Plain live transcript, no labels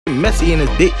messy in his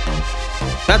dick.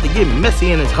 About to get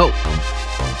messy in his hoe.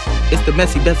 It's the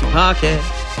Messy Bestie Podcast.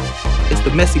 It's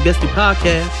the Messy Bestie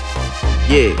Podcast.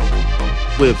 Yeah.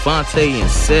 With Vontae and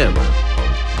Sarah.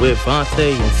 With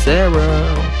Vontae and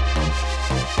Sarah.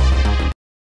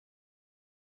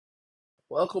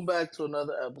 Welcome back to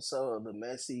another episode of the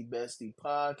Messy Bestie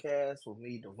Podcast with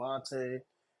me, Devontae,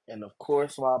 and of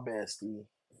course my bestie.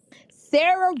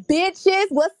 Sarah, bitches,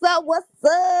 what's up? What's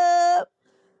up?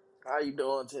 How you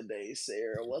doing today,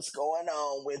 Sarah? What's going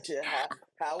on with you?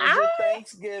 How was your I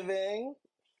Thanksgiving?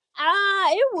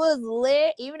 it was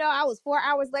lit. Even though I was 4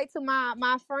 hours late to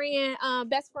my friend,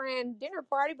 best friend dinner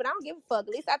party, but I don't give a fuck. At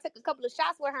least I took a couple of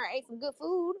shots with her, and ate some good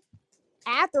food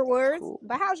afterwards. Cool.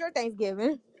 But how's your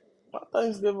Thanksgiving? My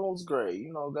Thanksgiving was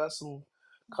great. Got some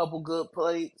couple good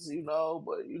plates,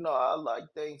 but I like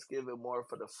Thanksgiving more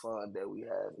for the fun that we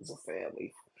have as a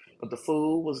family. But the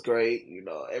food was great,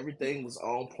 everything was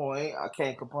on point. I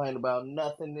can't complain about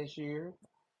nothing this year.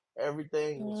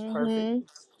 Everything was perfect. Mm-hmm.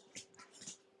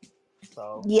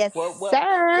 So Yes, what what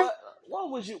sir. what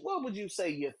what would you say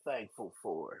you're thankful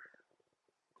for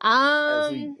as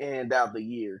we Um, end out the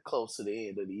year, close to the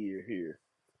end of the year here?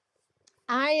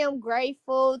 I am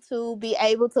grateful to be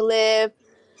able to live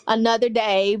another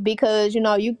day because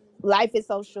you life is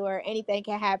so short. Anything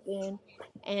can happen.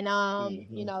 And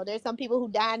Hmm. there's some people who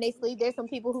die in their sleep. There's some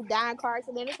people who die in car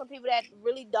accidents. There's some people that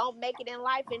really don't make it in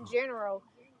life in general.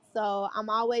 So I'm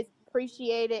always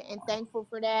appreciated and thankful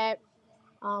for that.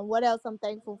 What else I'm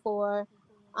thankful for?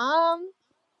 Um,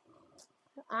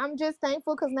 I'm just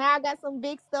thankful because now I got some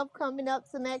big stuff coming up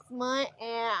to next month,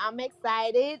 and I'm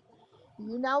excited.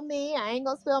 You know me, I ain't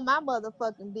gonna spill my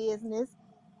motherfucking business.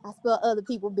 I spill other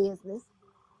people's business.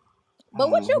 But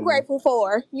what you Hmm. grateful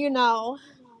for? You know.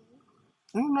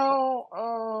 You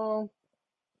know,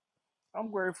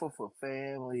 I'm grateful for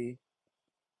family,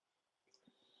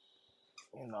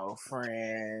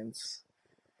 friends.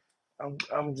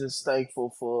 I'm just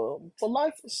thankful for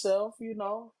life itself,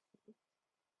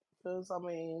 because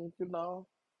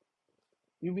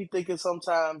you be thinking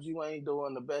sometimes you ain't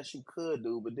doing the best you could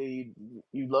do, but then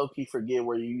you low key forget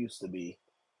where you used to be.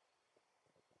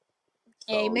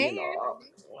 So Amen.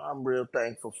 I'm real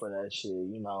thankful for that shit.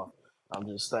 I'm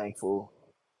just thankful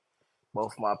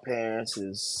both my parents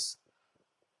is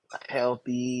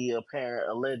healthy, apparent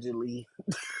allegedly.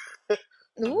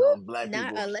 Ooh, Black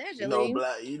not people, allegedly.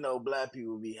 black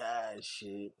people be high as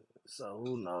shit. So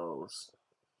who knows?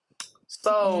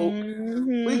 So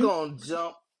we Mm-hmm. gonna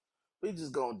jump. We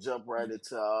just gonna jump right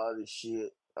into all this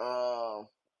shit.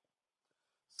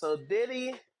 So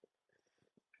Diddy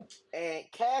and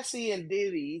Cassie and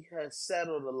Diddy has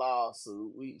settled a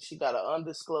lawsuit. She got an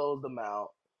undisclosed amount.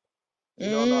 We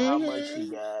don't know how much she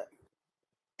Mm-hmm. got,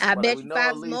 I but bet we you know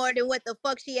at five's more least than what the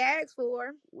fuck she asked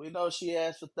for. we know she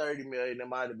asked for 30 million. It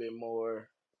might have been more.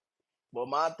 But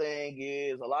my thing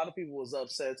is, a lot of people was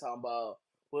upset talking about,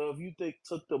 well, if you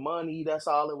took the money, that's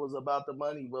all it was about the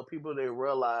money. But people didn't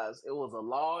realize it was a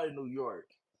law in New York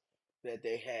that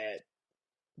they had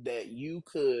that you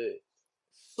could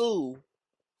sue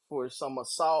for some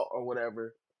assault or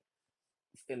whatever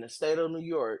in the state of New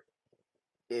York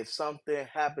if something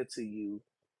happened to you,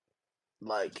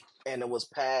 like, and it was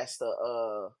past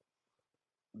the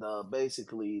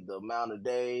basically the amount of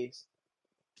days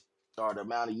or the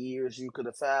amount of years you could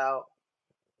have filed.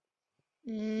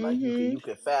 Like Mm-hmm. you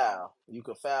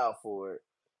could file for it.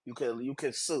 You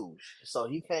can sue. So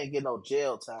he can't get no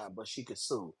jail time, but she could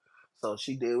sue. So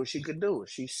she did what she could do.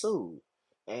 She sued,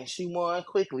 and she won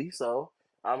quickly. So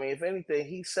I mean, if anything,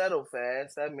 he settled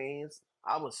fast. That means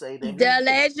I would say that he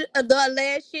won. The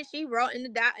alleged shit she wrote in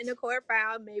the court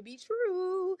file may be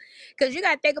true, cause you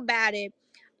gotta think about it.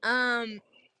 Um,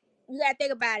 you gotta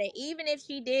think about it. Even if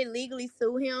she did legally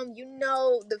sue him,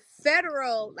 the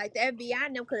federal, like the FBI,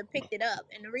 and them could have picked it up.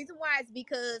 And the reason why is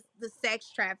because the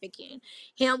sex trafficking,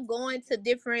 him going to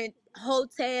different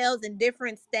hotels in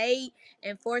different states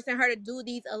and forcing her to do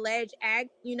these alleged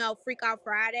acts. Freak out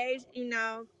Fridays.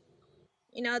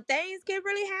 Things can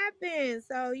really happen.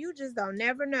 So you just don't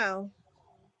never know.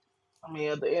 I mean,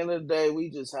 at the end of the day, we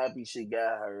just happy she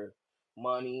got her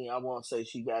money. I won't say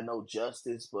she got no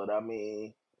justice, but I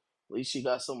mean, at least she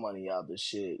got some money out of this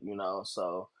shit.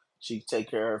 So she can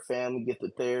take care of her family, get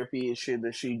the therapy and shit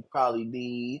that she probably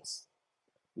needs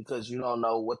because you don't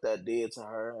know what that did to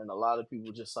her. And a lot of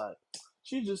people just like,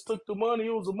 she just took the money.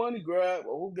 It was a money grab.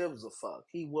 Well, who gives a fuck?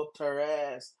 He whooped her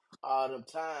ass all them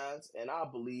times, and I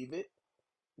believe it.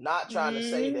 Not trying to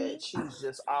say Hmm. that she's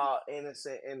just all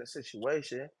innocent in the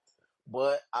situation,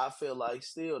 but I feel like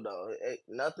still though,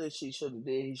 nothing she should have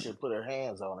did. He should put her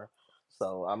hands on her.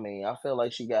 So I mean, I feel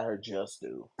like she got her just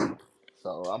due.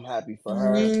 So I'm happy for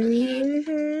her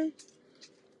Hmm.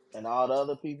 and all the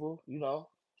other people.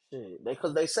 Shit.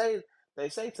 They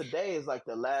say today is like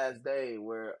the last day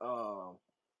where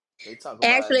they talk about if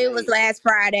Actually, it was they last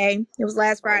Friday. It was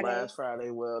last Friday. last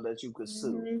Friday, well, that you could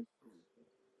sue. Hmm.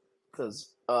 Because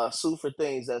sue for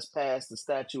things that's past the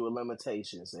statute of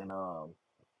limitations. And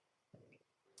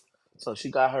so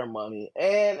she got her money.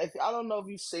 And if I don't know if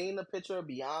you've seen the picture of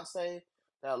Beyonce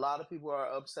that a lot of people are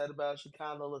upset about. She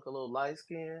kind of look a little light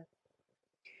skinned.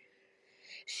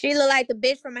 She looked like the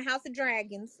bitch from a House of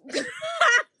Dragons. Yeah.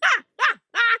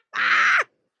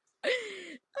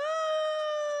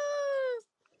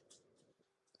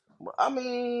 I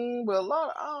mean, but a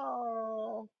lot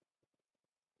of,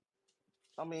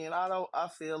 I mean, I don't, I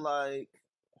feel like,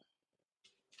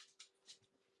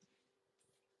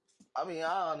 I mean,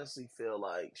 I honestly feel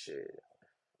like shit.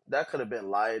 That could have been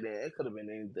lighting. It could have been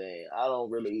anything. I don't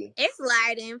really, It's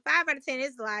lighting. 5 out of 10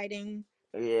 is lighting.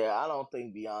 yeah, I don't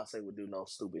think Beyonce would do no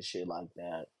stupid shit like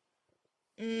that.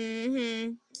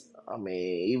 Hmm. I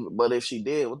mean, but if she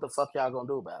did, what the fuck y'all gonna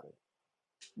do about it?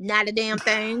 Not a damn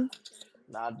thing.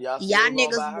 Now y'all Y'all still gonna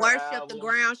niggas buy her worship the albums?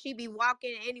 ground she be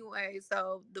walking anyway.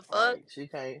 So the fuck. Right? She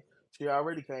can't. She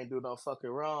already can't do no fucking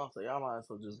wrong. So y'all might as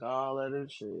well just go on let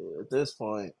it shit. At this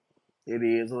point, it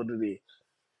is what it is.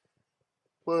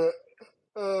 But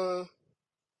ooh,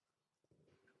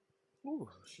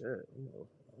 shit,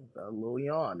 got a little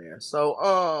yawn there.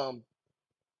 So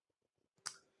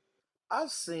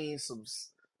I've seen some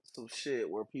shit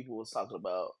where people was talking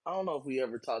about. I don't know if we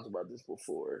ever talked about this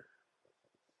before.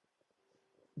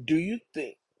 Do you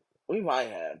think we might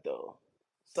have though?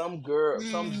 Some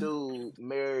Mm. dude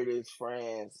married his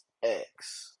friend's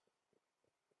ex,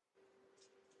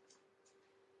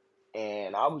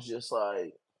 and I was just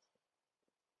like,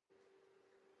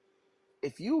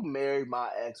 if you marry my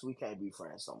ex, we can't be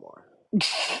friends no more.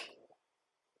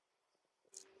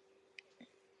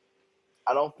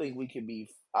 I don't think we can be.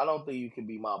 I don't think you can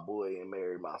be my boy and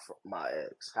marry my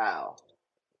ex. How?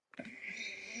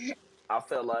 I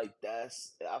feel like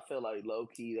low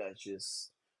key that's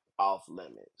just off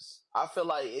limits. I feel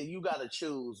like you got to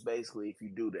choose basically if you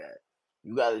do that.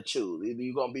 You got to choose. Either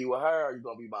you're gonna be with her or you're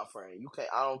gonna be my friend. You can't.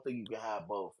 I don't think you can have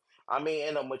both. I mean,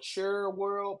 in a mature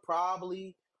world,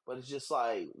 probably, but it's just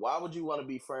like, why would you want to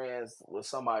be friends with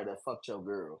somebody that fucked your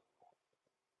girl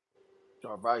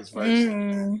or vice versa?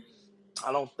 Mm.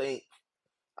 I don't think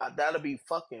that'd be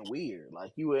fucking weird.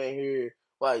 Like you in here,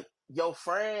 like yo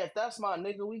friend, if that's my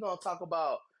nigga, we gonna talk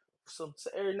about some.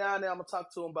 Every now and then, I'm gonna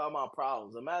talk to him about my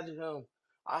problems. Imagine him.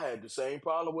 I had the same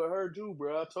problem with her too,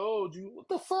 bro. I told you. What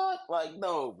the fuck? Like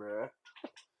no, bro.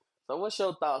 So what's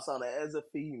your thoughts on it as a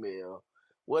female?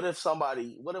 What if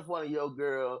one of your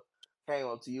girl came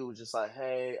up to you and was just like,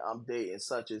 hey, I'm dating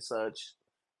such and such,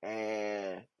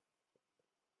 and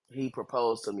he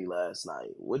proposed to me last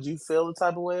night. Would you feel the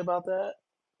type of way about that?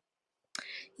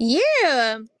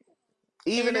 Yeah.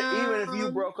 Even And even if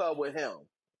you broke up with him.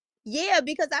 yeah,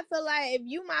 because I feel like if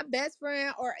you my best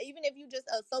friend or even if you just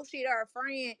associate or a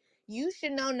friend, you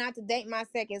should know not to date my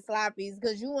second sloppies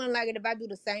because you wouldn't like it if I do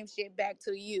the same shit back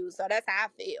to you. So that's how I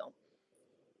feel.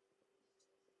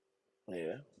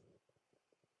 Yeah.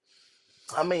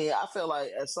 I mean, I feel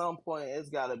like at some point it's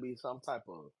got to be some type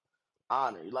of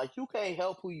honor. Like you can't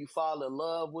help who you fall in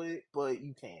love with, but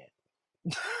you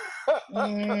can.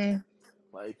 Mm.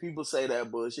 Like people say that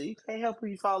bullshit. You can't help who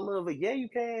you fall in love with. Yeah, you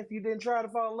can if you didn't try to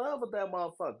fall in love with that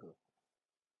motherfucker.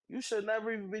 You should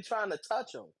never even be trying to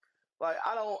touch him. Like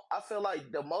I don't. I feel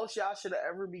like the most y'all should have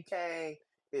ever became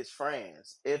is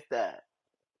friends, if that.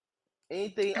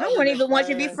 Anything I other wouldn't than even want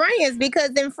you to be friends, friends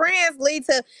because then friends lead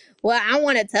to, well, I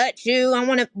want to touch you. I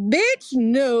want to, bitch,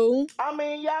 no. I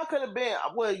mean, y'all could have been,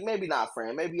 well, maybe not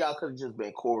friends. Maybe y'all could have just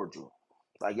been cordial.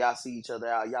 Like, y'all see each other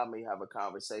out. Y'all may have a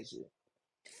conversation.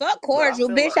 Fuck But I cordial,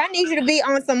 feel bitch. like, I need you to be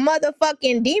on some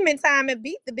motherfucking demon time and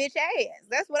beat the bitch ass.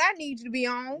 That's what I need you to be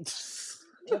on.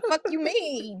 The fuck you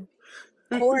mean?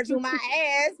 Cordial my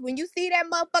ass. When you see that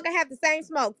motherfucker have the same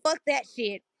smoke, fuck that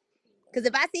shit. Cause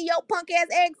if I see your punk ass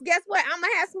ex, guess what? I'ma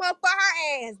have smoke for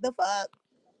her ass. The fuck?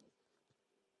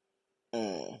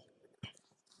 mm,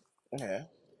 yeah.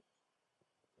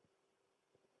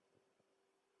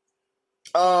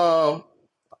 Um,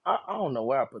 I don't know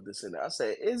where I put this in there. I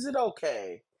said, is it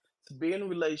okay to be in a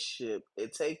relationship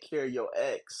and take care of your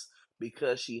ex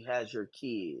because she has your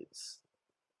kids?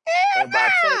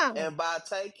 Hell And by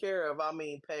take care of, I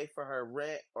mean pay for her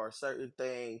rent or certain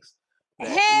things no.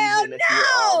 that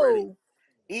Hell no.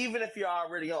 even if you're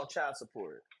already on child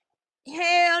support.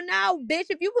 Hell no, bitch.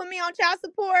 If you put me on child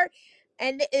support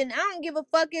and I don't give a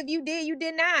fuck if you did, you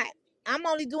did not. I'm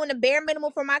only doing the bare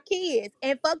minimum for my kids.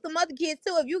 And fuck them other kids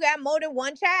too. If you got more than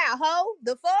one child, ho,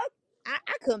 the fuck?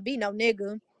 I couldn't be no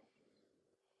nigga.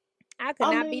 I could I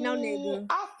not be no mean, nigga.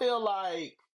 I feel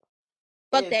like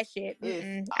Fuck if that shit.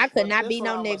 I could but not this be what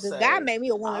no I'm gonna nigga. God say. made me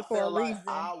a I woman for a feel like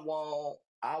reason.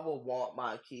 I would want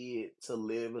my kid to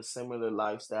live a similar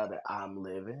lifestyle that I'm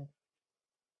living.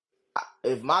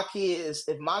 If my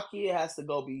kid has to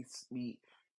go be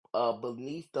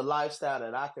beneath the lifestyle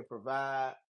that I can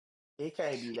provide, it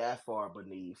can't be that far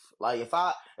beneath. Like if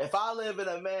I live in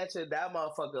a mansion, that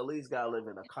motherfucker at least gotta live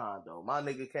in a condo. My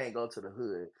nigga can't go to the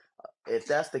hood. If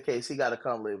that's the case, he gotta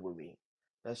come live with me.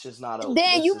 Then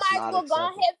That's you just might as not well go acceptable.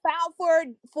 ahead file for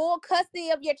full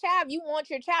custody of your child. You want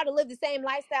your child to live the same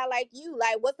lifestyle like you.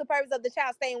 Like, what's the purpose of the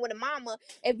child staying with a mama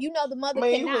if you know the I mother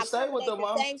mean, you can cannot stay with accommodate the the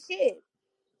mom. same shit?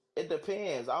 It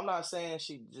depends. I'm not saying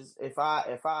she just if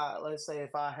I let's say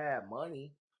if I had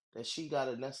money that she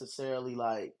gotta necessarily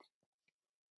like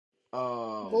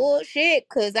um Bullshit,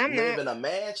 cause I'm live not. in a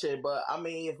mansion. But I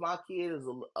mean, if my kid is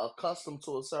accustomed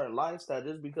to a certain lifestyle,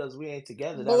 just because we ain't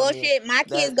together, that don't mean Bullshit. My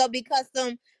kids that. gonna be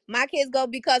custom. My kids gonna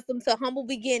be custom to humble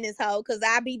beginnings, hoe. Cause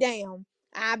I be damn.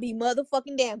 I be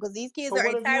motherfucking damn. Cause these kids But are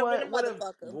what if you entitled than a ain't?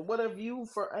 motherfucker. What if you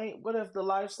for ain't? What if the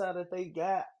lifestyle that they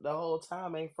got the whole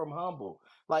time ain't from humble?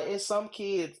 Like it's some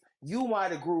kids you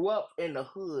might have grew up in the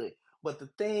hood, but the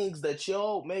things that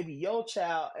maybe your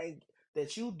child ain't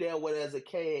that you dealt with as a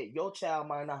kid, your child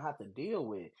might not have to deal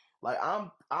with. Like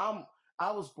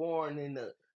I was born in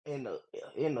the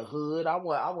in the hood. I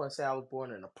wouldn't say I was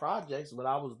born in the projects, but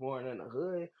I was born in the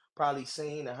hood. Probably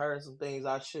seen and heard some things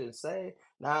I shouldn't say.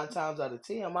 9 times out of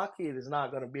 10, my kid is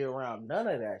not gonna be around none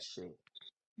of that shit.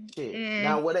 Shit. Mm.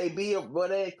 Now, will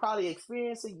they probably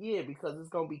experience it? Yeah, because it's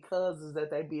gonna be cousins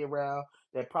that they be around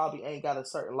that probably ain't got a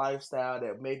certain lifestyle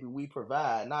that maybe we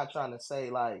provide. Not trying to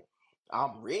say like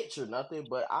I'm rich or nothing,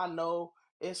 but I know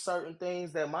it's certain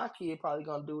things that my kid probably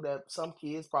gonna do that some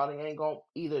kids probably ain't gonna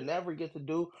either never get to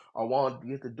do or won't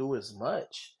get to do as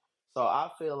much. So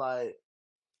I feel like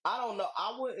I don't know.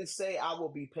 I wouldn't say I will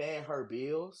be paying her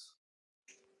bills,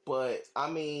 but I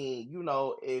mean,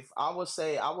 if I would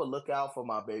say I would look out for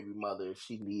my baby mother if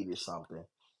she needed something.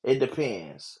 It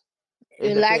depends.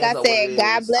 It Like depends I on what it said,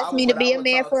 God is. blessed me to But I be a would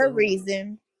man talk for to a who?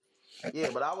 reason.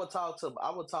 Yeah, but I would talk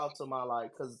to my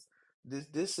like because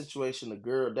this situation, the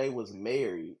girl they was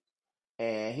married,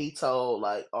 and he told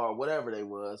like or whatever they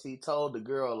was, he told the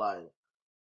girl like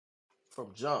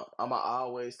from jump, I'ma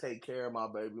always take care of my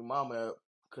baby mama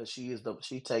because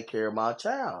she take care of my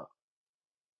child.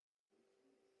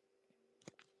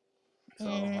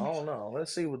 So I Mm. don't know.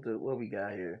 Let's see what we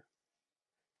got here.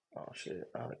 Oh shit!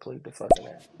 I done clicked the fucking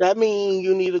app. That means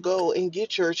you need to go and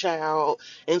get your child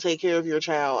and take care of your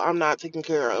child. I'm not taking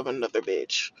care of another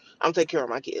bitch. I'm taking care of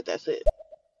my kid. That's it.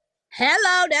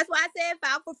 Hello, that's why I said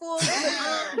file for full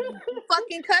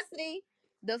fucking custody.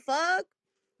 The fuck?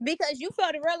 Because you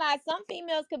fail to realize some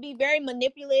females could be very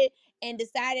manipulative and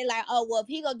decided like, oh well, if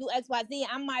he gonna do X, Y, Z,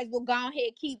 I might as well go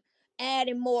ahead keep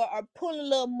adding more or pulling a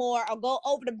little more or go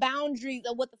over the boundaries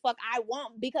of what the fuck I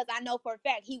want because I know for a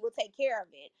fact he will take care of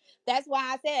it. That's why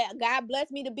I said God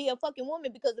bless me to be a fucking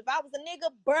woman because if I was a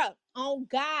nigga, bruh, on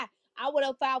God, I would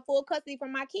have filed full custody for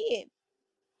my kid.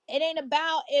 It ain't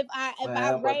about if I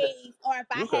Man, but raised or if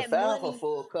I you can had file for money.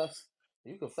 full cuss.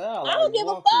 You can file I all don't you give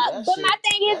a want to. fuck. But my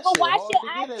thing is, That but shit why should hard to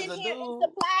I get as sit a here and dude.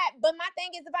 supply? But my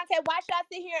thing is, Devontae, why should I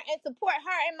sit here and support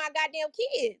her and my goddamn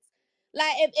kids?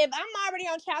 Like, if I'm already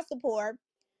on child support,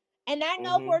 and I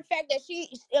know for Hmm. a fact that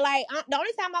the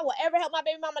only time I will ever help my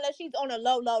baby mama that she's on a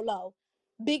low, low, low.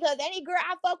 Because any girl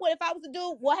I fuck with, if I was to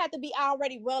do, will have to be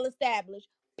already well established.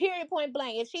 Period, point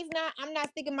blank. If she's not, I'm not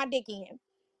sticking my dick in.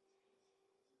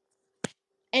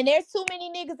 And there's too many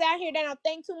niggas out here that don't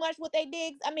think too much with they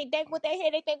dicks. I mean, think with their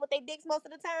head, they think with their dicks most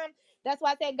of the time. That's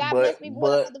why I said God But bless me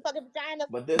with a but motherfucking vagina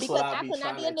but this what because I I be could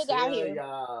not trying be a to nigga out tell here.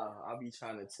 y'all. I be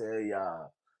trying to tell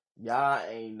y'all. Y'all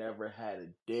ain't never had a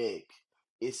dick.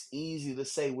 It's easy to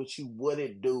say what you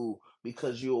wouldn't do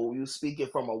because you speaking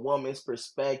from a woman's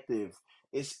perspective.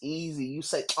 It's easy. You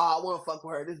say, "Oh, I wouldn't fuck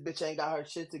with her. This bitch ain't got her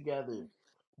shit together."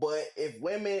 But if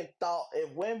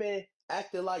women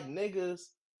acted like niggas,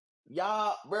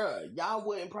 y'all, bruh, y'all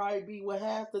wouldn't probably be with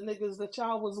half the niggas that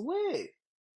y'all was with.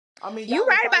 I mean, You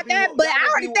right about that, but y'all I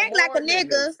would be already with think like a more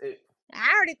nigga. niggas.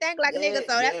 I already think like a nigga, Yeah,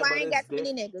 so that's yeah, why I but ain't got too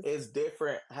many niggas. it's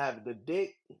different. Have the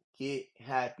dick get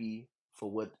happy for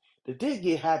what the dick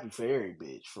get happy for every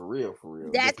bitch for real, for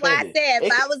real. That's why I Depending, said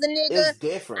if I was a nigga, it's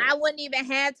different. I wouldn't even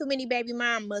have too many baby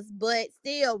mamas. But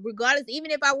still, regardless,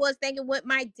 even if I was thinking with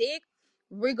my dick,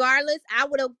 regardless, I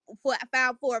would have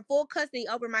filed for full custody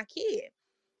over my kid.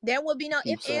 There will be no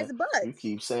ifs, ands, and You buts.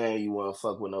 keep saying you want to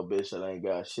fuck with no bitch that ain't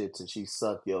got shit till she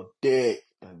suck your dick,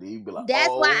 and then you be like,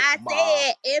 That's why oh I my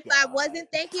said god. if I was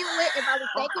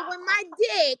thinking with my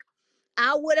dick,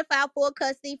 I would have filed for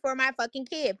custody for my fucking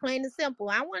kid. Plain and simple.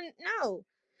 I wouldn't know.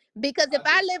 Because if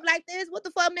I I just live like this, what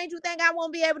the fuck made you think I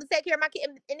won't be able to take care of my kid?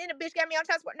 And then the bitch got me on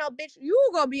child support. No, bitch, you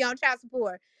gonna be on child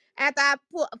support after I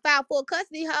file full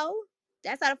custody, hoe.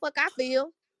 That's how the fuck I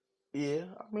feel. yeah.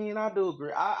 I mean, I do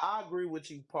agree. I agree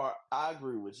with you. I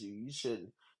agree with you. You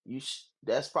shouldn't.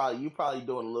 That's probably you probably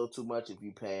doing a little too much if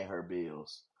you paying her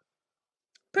bills.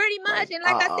 Pretty much. Like And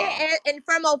like I said, and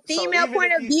from a So female even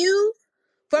point if of you. view,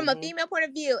 Hmm.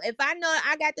 if I know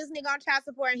I got this nigga on child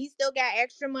support and he still got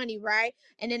extra money, right?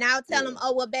 And then I'll tell him, Yeah.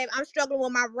 oh, well, babe, I'm struggling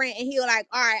with my rent. And he'll like,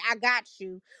 all right, I got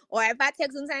you. Or if I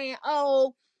text him saying,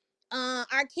 oh,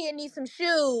 our kid needs some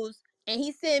shoes, and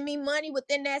he send me money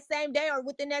within that same day or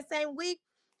within that same week,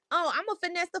 oh, I'm gonna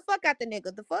finesse the fuck out the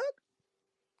nigga. The fuck?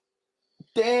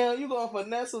 Damn, you gonna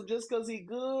finesse him just cause he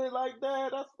good like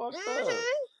that? That's fucked up.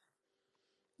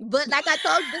 Hmm. But like I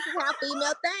told you, this is how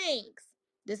female thinks.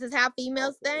 This is how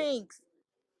females Okay. thinks.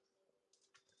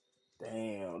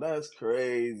 Damn, that's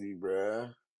crazy,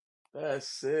 bruh. That's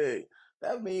sick.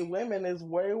 That mean women is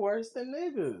way worse than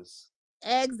niggas.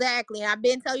 Exactly. I've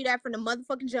been telling you that from the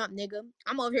motherfucking jump, nigga.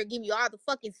 I'm over here giving you all the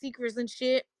fucking secrets and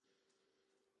shit.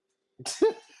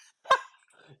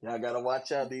 Y'all gotta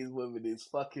watch out. These women is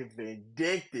fucking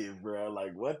vindictive, bro.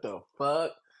 Like, what the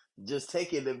fuck? Just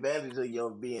taking advantage of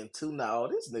your being too now.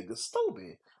 This nigga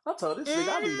stupid. I told this nigga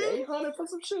I need Hmm. 800 for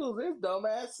some shoes. This dumb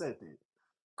ass sent it.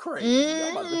 Crazy. I'm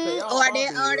about to pay Hmm. all my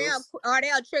bills. Or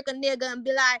they'll trick a nigga and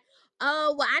be like,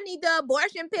 "Oh, well, I need the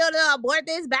abortion pill to abort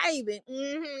this baby."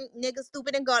 Niggas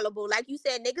stupid and gullible. Like you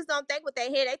said, niggas don't think with their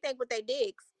head; they think with their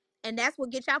dicks, and that's what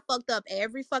gets y'all fucked up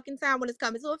every fucking time when it's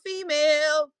coming to a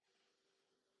female.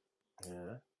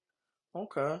 Yeah.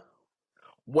 Okay.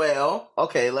 Well,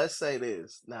 okay, let's say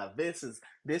this. Now this is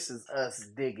us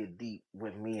digging deep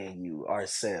with me and you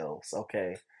ourselves,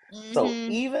 okay? So Hmm.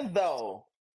 even though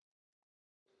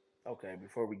okay,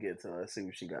 before we get to it, let's see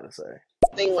what she gotta say.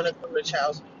 Thing when it comes to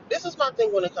child support. This is my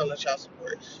thing when it comes to child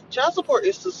support. Child support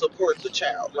is to support the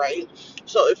child, right?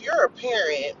 So if you're a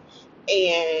parent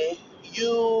and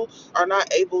you are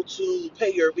not able to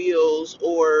pay your bills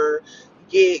or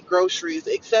get groceries,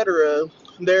 etc.,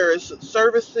 there's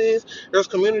services, there's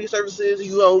community services.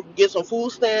 You know, get some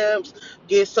food stamps,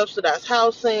 get subsidized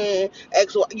housing,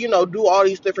 do all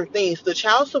these different things. The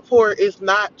child support is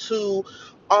not to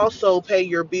also pay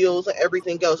your bills and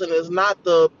everything else, and it's not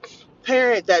the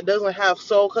parent that doesn't have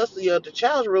sole custody of the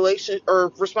child's relation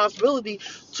or responsibility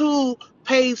to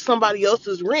pay somebody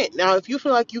else's rent. Now, if you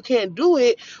feel like you can't do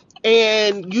it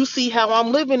and you see how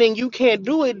I'm living and you can't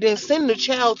do it, then send the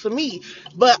child to me.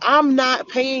 But I'm not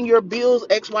paying your bills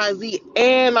XYZ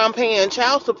and I'm paying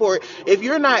child support. If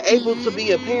you're not able to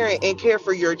be a Hmm. parent and care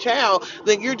for your child,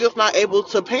 then you're just not able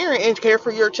to parent and care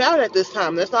for your child at this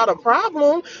time. That's not a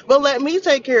problem, but let me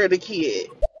take care of the kid.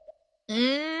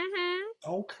 Hmm.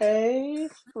 Okay,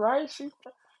 right? She's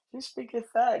speaking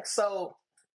facts. So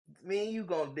me and you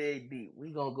gonna dig deep.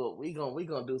 We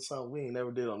gonna do something we ain't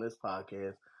never did on this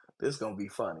podcast. This gonna be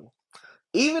funny.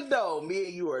 Even though me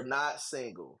and you are not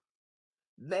single,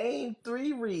 name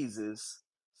 3 reasons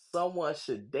someone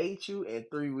should date you and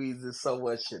 3 reasons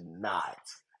someone should not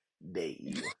date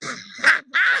you.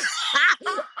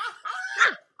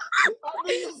 I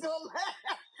knew you was gonna laugh.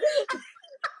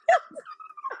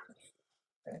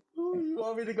 Ooh, you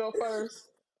want me to go first?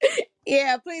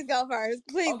 Yeah, please go first.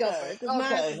 Please go Okay, first, cause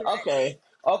mine's is okay, ready. okay,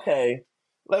 okay.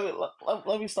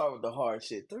 Let me start with the hard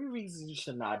shit. 3 reasons you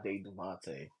should not date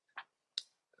Devontae.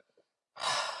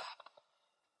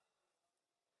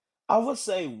 I would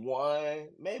say one,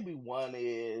 maybe one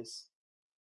is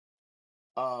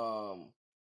um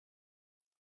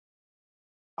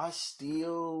I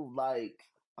still like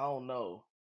I don't know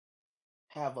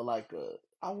have a like a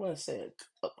I wouldn't say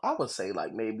I would say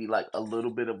like maybe like a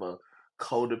little bit of a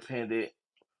codependent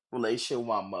relationship with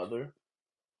my mother,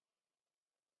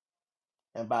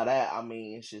 and by that I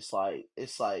mean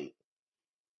it's like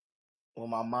when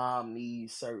my mom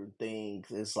needs certain things,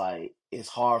 it's like it's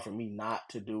hard for me not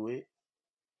to do it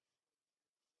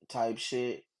type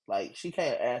shit. Like she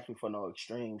can't ask me for no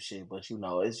extreme shit, but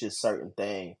it's just certain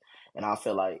thing, and I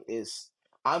feel like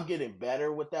I'm getting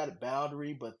better with that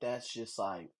boundary, but that's just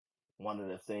like one of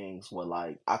the things where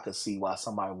like I could see why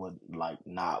somebody would like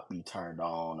not be turned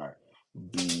on or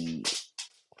be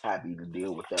happy to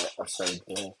deal with that a certain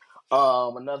thing.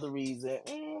 Another reason,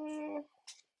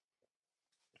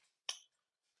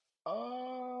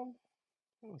 um,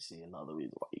 let me see another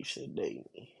reason why you should date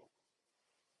me.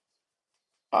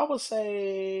 I would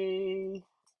say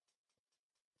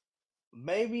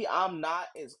maybe I'm not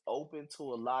as open to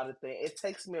a lot of things. It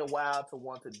takes me a while to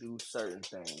want to do certain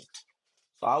things.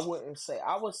 So I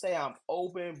would say I'm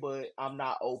open, but I'm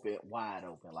not open wide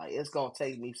open. Like it's gonna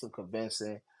take me some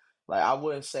convincing. Like I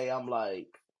wouldn't say I'm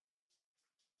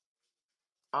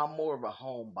more of a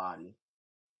homebody,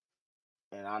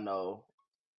 and I know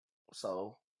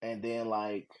so. And then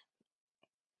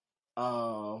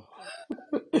um,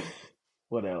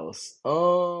 what else?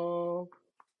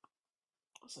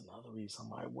 What's another reason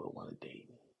somebody would want to date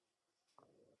me?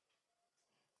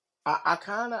 I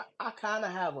kind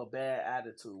of have a bad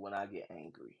attitude when I get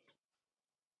angry.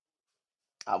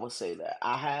 I would say that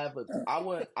I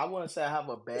wouldn't say I have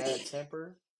a bad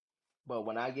temper, but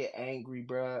when I get angry,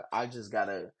 bruh, I just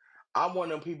gotta. I'm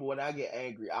one of them people. When I get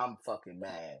angry, I'm fucking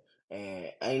mad,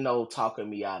 and ain't no talking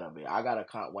me out of it. I gotta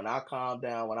when I calm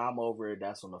down, when I'm over it,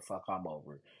 that's when the fuck I'm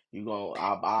over it.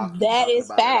 I'll keep That talking is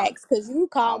about it. facts, cause you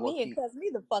I called will me and keep cussed me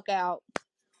the fuck out.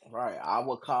 right. I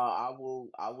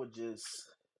will just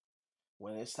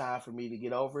when it's time for me to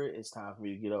get over it, it's time for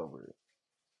me to get over it.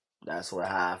 That's how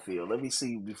I feel. Let me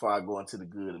see before I go into the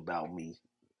good about me.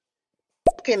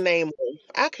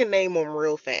 I can name them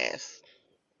real fast.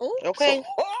 Ooh. So, Okay.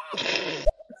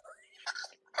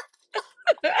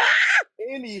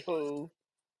 anywho,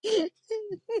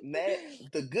 That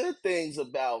the good things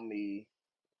about me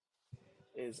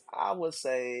is I would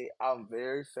say I'm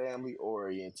very family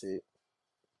oriented.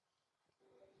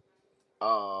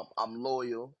 I'm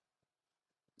loyal.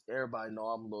 Everybody know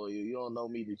I'm loyal. You don't know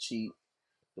me to cheat.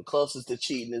 The closest to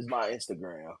cheating is my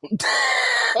Instagram.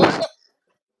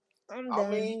 I'm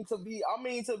done.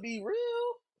 To be real.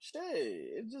 Shit,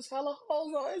 it's just hella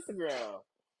hoes on Instagram.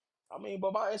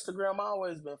 But my Instagram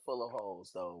always been full of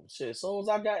hoes though. Shit, as soon as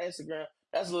I got Instagram,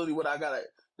 that's literally what I got.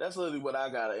 That's literally what I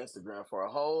got an Instagram for.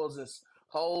 Hoes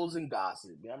and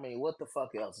gossip. What the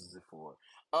fuck else is it for?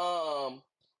 Um,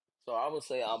 so I would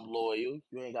say I'm loyal.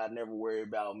 You ain't got to never worry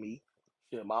about me.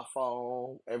 Shit, my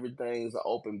phone, everything's an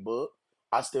open book.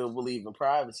 I still believe in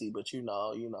privacy, but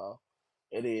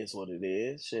it is what it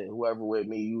is. Shit, whoever with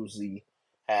me usually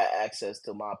had access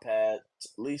to my pad, at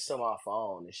least to my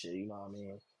phone and shit. You know what I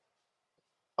mean?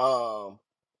 Um,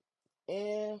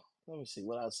 and let me see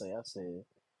what I say. I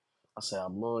say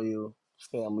I'm loyal,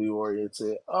 family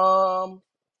oriented.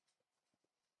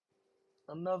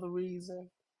 Another reason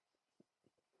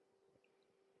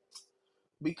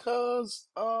because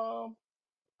I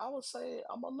would say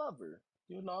I'm a lover.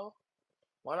 You know,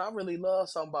 when I really love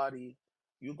somebody,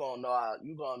 you gonna know I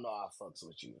fucks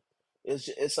with you.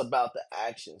 It's about the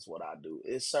actions what I do.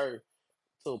 It's certain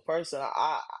to a person.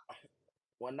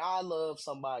 When I love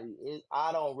somebody,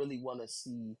 I don't really want to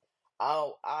see.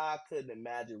 I couldn't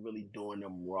imagine really doing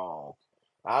them wrong.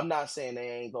 I'm not saying they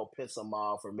ain't gonna piss them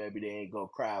off or maybe they ain't gonna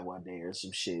cry one day or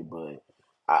some shit, but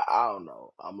I don't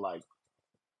know.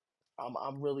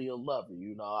 I'm really a lover.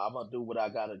 I'm gonna do what I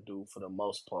gotta do for the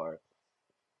most part,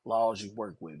 long as you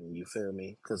work with me. You feel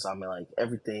me? Because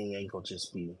everything ain't gonna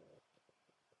just be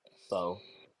so.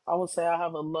 I would say I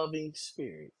have a loving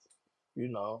spirit. You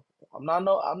know, I'm not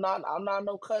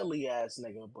no cuddly ass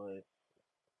nigga, but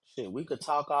shit, we could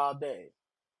talk all day.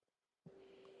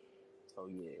 So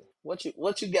yeah, what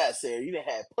you got, Sarah? You done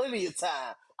had plenty of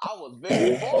time. I was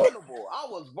very vulnerable. I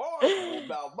was vulnerable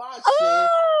about my shit.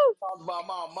 Oh, Talked about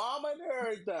my mama and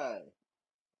everything.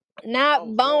 I not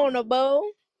was vulnerable,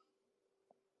 vulnerable.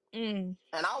 Mm,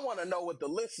 and I want to know what the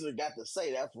listener got to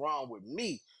say. That's wrong with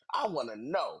me. I want to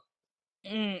know.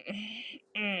 mm,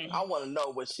 mm. I want to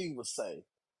know what she would say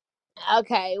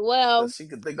Okay, well, because she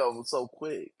could think of it so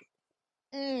quick.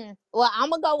 well, I'm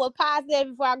gonna go with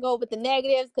positive before I go with the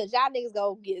negatives, cause y'all niggas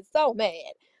gonna get so mad.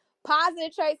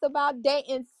 Positive traits about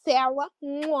dating Sarah.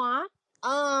 Mwah.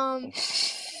 Um,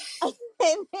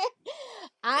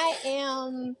 I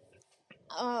am.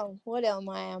 Oh, what else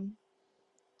I am?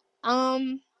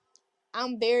 Um,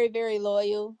 I'm very, very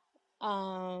loyal.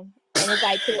 And it's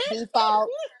like to a default.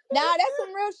 Nah, that's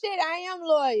some real shit. I am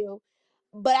loyal.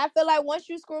 But I feel like once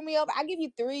you screw me over, I give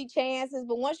you three chances.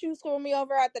 But once you screw me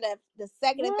over after the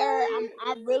second and third, Right?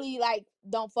 I really like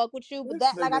don't fuck with you. But This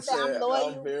that, like I nigga said, I'm said, I'm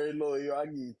loyal. very loyal. I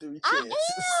give you three I chances.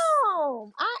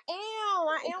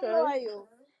 I am Okay. loyal.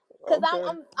 Cause Okay.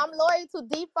 I'm loyal to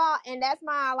default, and that's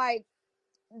my like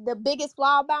the biggest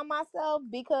flaw about myself,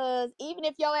 because even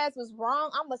if your ass was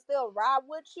wrong, I'ma still ride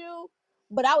with you.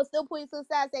 But I would still put you to the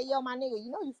side and say, yo, my nigga,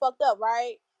 you know you fucked up,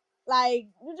 right? Like,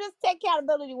 you just take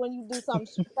accountability when you do some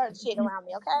certain shit around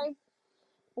me, okay?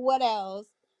 What else?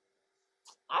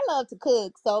 I love to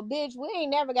cook. So, bitch, we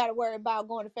ain't never got to worry about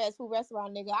going to fast food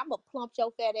restaurant, nigga. I'ma plump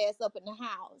your fat ass up in the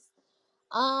house.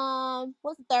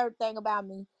 What's the third thing about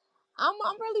me?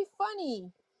 I'm really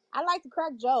funny. I like to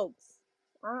crack jokes.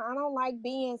 I don't like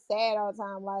being sad all the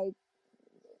time. Like,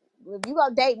 if you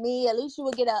gonna date me, at least you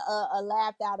would get a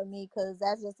laugh out of me, because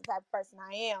that's just the type of person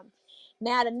I am.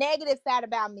 Now, the negative side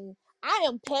about me, I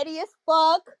am petty as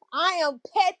fuck. I am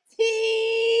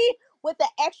petty with the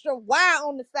extra Y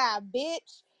on the side,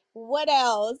 bitch. What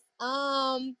else?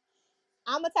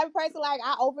 I'm a type of person, like,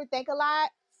 I overthink a lot.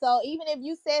 So even if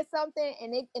you said something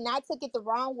and I took it the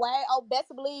wrong way, oh, best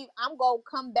believe I'm gonna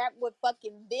come back with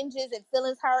fucking vengeance and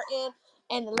feelings hurting.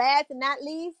 And last and not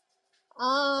least,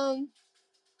 um,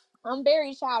 I'm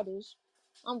very childish.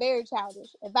 I'm very childish.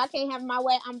 If I can't have my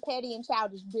way, I'm petty and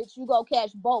childish, bitch. You go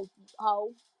catch both,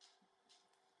 ho.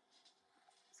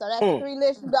 So that's the Hmm. three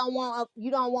lists you don't want.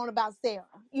 You don't want about Sarah.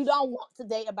 You don't want to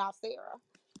date about Sarah.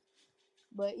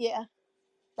 But yeah,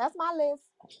 that's my list.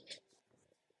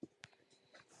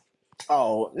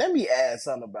 Oh, let me add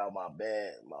something about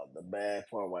the bad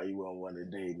part why you won't want to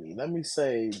date me. Let me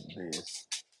say this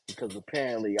because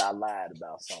apparently I lied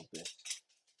about something.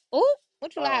 Ooh,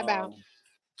 what you lie about? Um,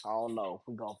 I don't know.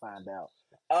 We're gonna find out.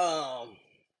 Um,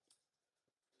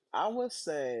 I would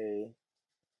say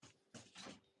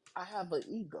I have an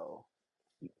ego.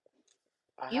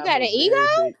 I You have got a an ego?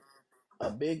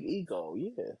 big ego.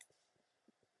 Yeah,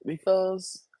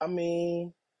 because I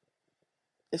mean,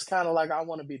 it's kind of like I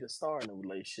want to be the star in the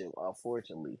relationship.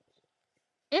 Unfortunately,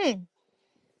 Mm,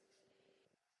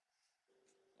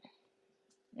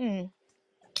 mm.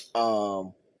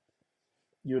 um,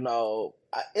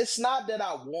 it's not that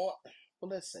I want.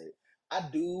 Well, let's say I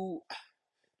do.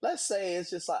 Let's say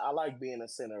it's just like I like being the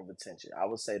center of attention. I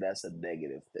would say that's a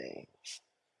negative thing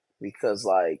because,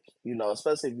 like,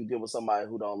 especially if you get with somebody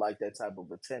who don't like that type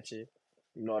of attention,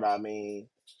 you know what I mean.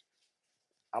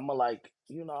 I'm a like,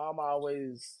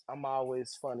 I'm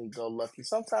always funny, go lucky.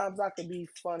 Sometimes I can be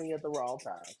funny at the wrong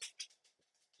time.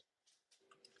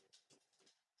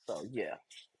 So yeah,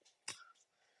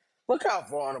 look how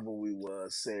vulnerable we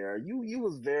was, Sarah. You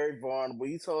was very vulnerable.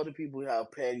 You told the people how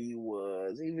petty you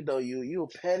was, even though you a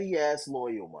petty ass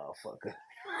loyal motherfucker.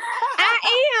 I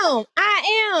am.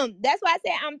 I am. That's why I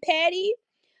said I'm petty.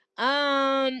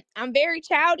 I'm very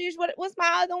childish. What's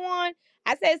my other one?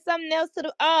 I said something else to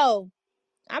the. Oh,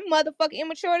 I'm motherfucking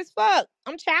immature as fuck.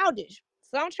 I'm childish.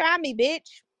 So don't try me,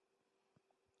 bitch.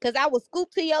 Cause I will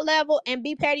scoop to your level and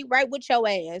be petty right with your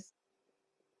ass.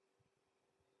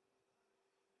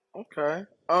 Okay.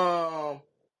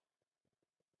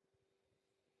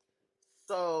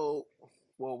 So,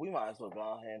 well, we might as well go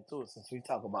ahead and do it since we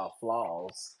talk about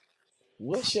flaws.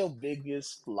 What's your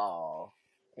biggest flaw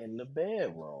in the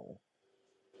bedroom?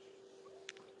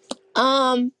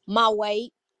 My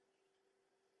weight.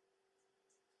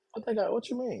 What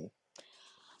you mean?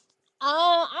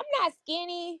 I'm not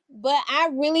skinny, but I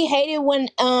really hate it when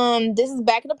this is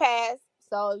back in the past.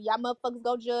 So y'all motherfuckers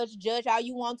go judge all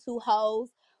you want to, hoes.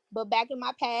 But back in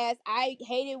my past, I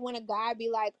hated when a guy be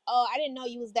like, "Oh, I didn't know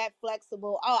you was that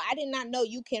flexible. Oh, I did not know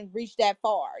you can reach that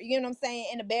far." You know what I'm saying?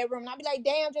 In the bedroom, and I'd be like,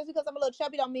 "Damn, just because I'm a little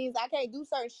chubby don't mean I can't do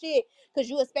certain shit because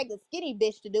you expect a skinny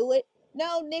bitch to do it."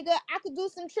 No, nigga, I could do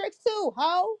some tricks too,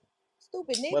 ho.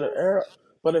 Stupid But nigga. if,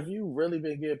 but if you really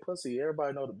been getting pussy,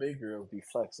 everybody know the big girls be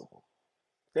flexible.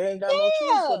 They ain't got no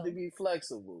choice but Yeah. to be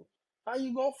flexible. How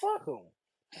you gonna fuck them?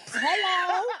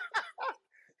 Hello.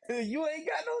 You ain't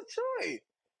got no choice.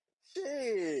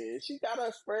 Shit, she got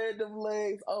her spread them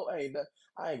legs. Oh,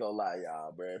 I ain't gonna lie,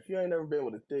 y'all, bro. If you ain't never been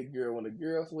with a thick girl,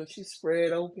 when she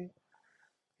spread open,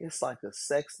 it's like a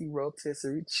sexy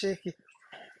rotisserie chicken.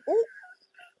 Ooh,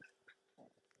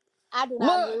 I do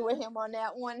not Look, agree with him on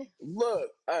that one. look,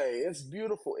 hey, it's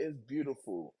beautiful. It's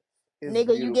beautiful. It's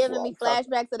Nigga, you beautiful. giving me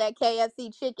flashbacks of that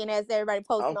KFC chicken as everybody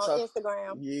posting I'm on talking.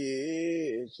 Instagram.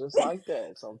 Yeah, it's just like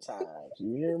that sometimes.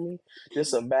 You hear me?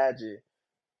 Just imagine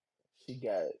she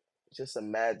got. Just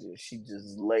imagine she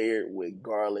just layered with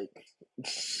garlic,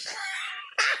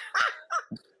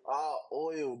 all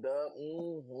oiled up.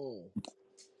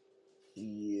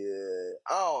 Yeah,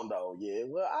 I don't know. Yeah,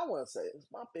 well, I want to say it's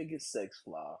my biggest sex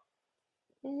flaw.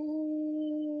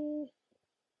 Mm,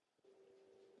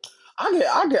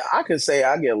 I can say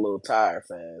I get a little tired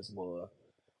fast, boy.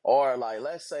 Or like,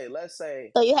 let's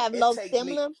say, So you have it low takes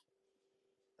me stamina?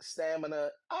 stamina.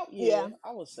 Oh Yeah. yeah,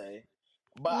 I would say,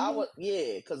 but I Hmm. would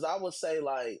yeah, because I would say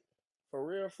like for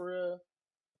real,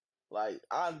 like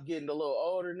I'm getting a little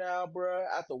older now, bruh.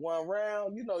 After one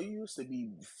round, you used to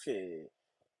be shit.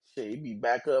 Shit, you be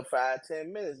back up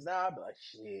 5-10 minutes. Now I be like,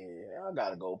 shit, I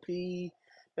gotta go pee.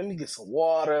 Let me get some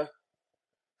water.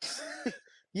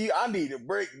 I need a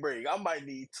break. I might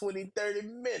need 20-30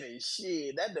 minutes.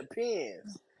 Shit, that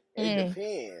depends. It Mm.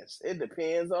 depends. It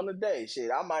depends on the day.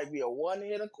 Shit, I might be a one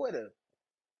hitter quitter.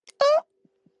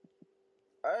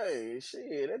 Hey,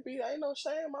 shit, it be ain't no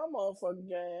shame in my motherfucking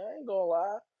game. I ain't gonna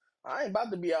lie. I ain't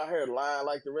about to be out here lying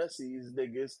like the rest of these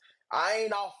niggas. I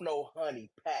ain't off no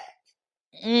honey pack.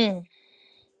 Mm.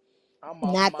 I'm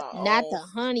off Not my not own. the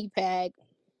honey pack.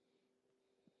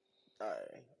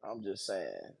 Hey, I'm just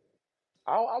saying.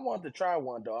 I want to try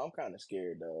one though. I'm kind of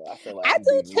scared though. I feel like I I'm do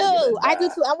be the nigga too. that I do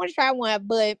die. too. I want to try one,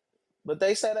 but But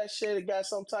they say that shit it got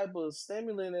some type of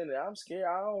stimulant in it. I'm scared.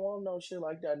 I don't want no shit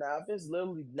like that. Now if it's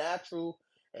literally natural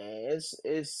and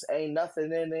it's ain't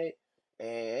nothing in it and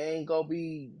it ain't gonna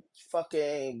be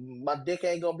fucking my dick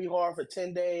ain't gonna be hard for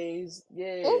 10 days.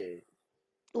 ooh, Yeah,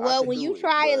 I well, could when you do it.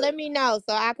 try it, But let me know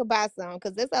so I could buy some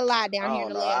because there's a lot I down here in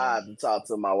don't know. I Atlanta. have to talk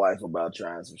to my wife about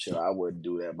trying some shit. I wouldn't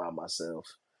do that by myself.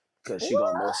 Cause she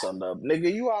gonna know What? something up.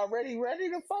 Nigga, you already ready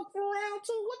to fuck for round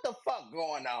two? What the fuck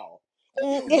going on? What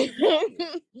you just bought me?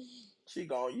 Mm. She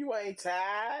going, you ain't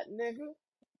tired, nigga.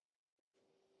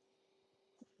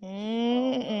 I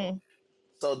don't know. Mm-mm.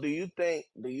 So do you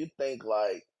think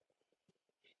like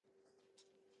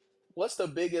what's the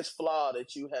biggest flaw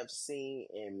that you have seen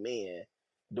in men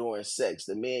during sex?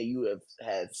 The men you have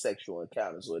had sexual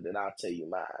encounters with, and I'll tell you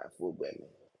mine for women.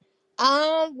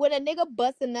 When a nigga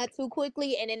bust a nut too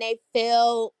quickly and then they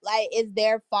feel like it's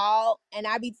their fault, and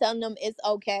I be telling them it's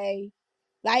okay.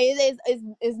 Like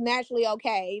it's naturally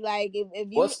okay. Like if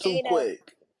you What's too ain't a,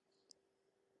 quick?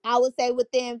 I would say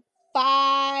within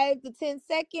 5 to 10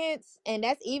 seconds, and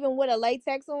that's even with a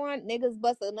latex on, niggas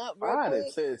busting up real 5 to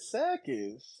quick. 10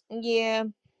 seconds. Yeah,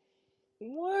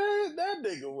 What? That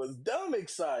nigga was dumb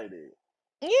excited.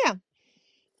 yeah,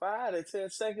 5 to 10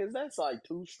 seconds. That's like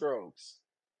two strokes.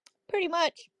 pretty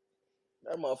much.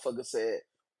 That motherfucker said,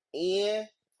 in,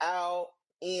 out,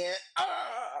 in,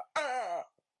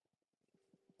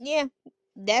 Yeah,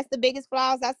 that's the biggest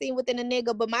flaws I seen within a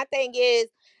nigga. But my thing is,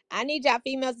 I need y'all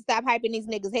females to stop hyping these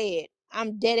niggas' head.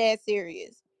 I'm dead ass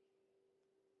serious.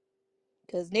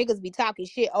 Cause niggas be talking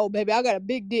shit. Oh baby, I got a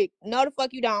big dick. No the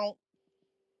fuck you don't.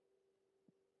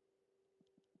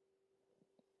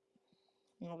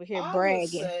 Over here I would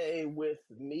bragging. say with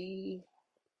me,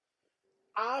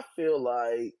 I feel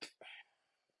like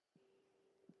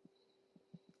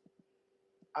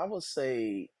I would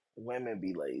say women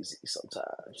be lazy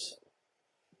sometimes.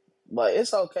 Like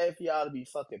it's okay for y'all to be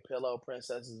fucking pillow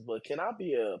princesses, but can I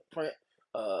be a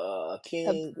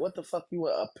king? What the fuck you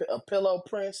want? A pillow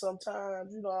prince?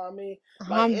 Sometimes you know what I mean.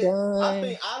 Like I'm it.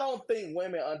 done. I don't think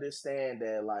women understand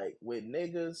that. Like with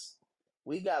niggas,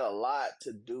 we got a lot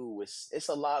to do with. It's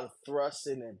a lot of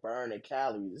thrusting and burning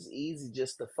calories. It's easy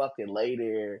just to fucking lay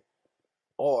there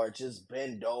or just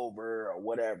bend over or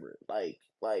whatever. Like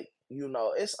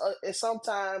it's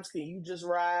sometimes can you just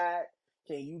ride?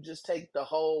 Can you just take the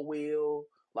whole wheel?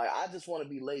 Like I just want to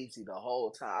be lazy the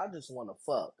whole time. I just want to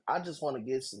fuck. I just want to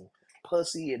get some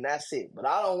pussy and that's it. But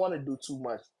I don't want to do too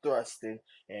much thrusting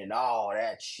and all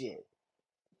that shit.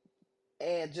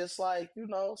 And just like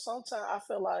sometimes I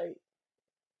feel like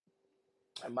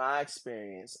in my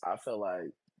experience, I feel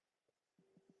like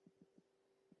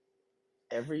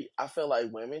I feel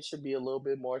like women should be a little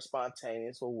bit more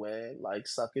spontaneous with when like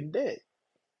sucking dick.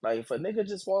 Like if a nigga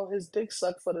just want his dick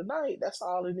sucked for the night, that's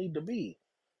all it need to be.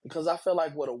 Because I feel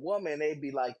like with a woman, they'd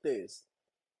be like this.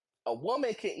 A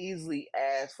woman can easily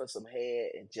ask for some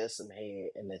head and just some head,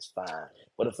 and it's fine.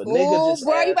 But if a nigga Oh just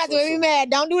bro, you asks about to for make me some, mad.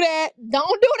 Don't do that.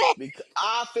 Don't do because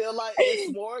I feel like it's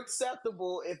that. more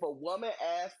acceptable if a woman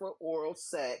asks for oral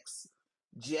sex,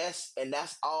 and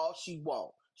that's all she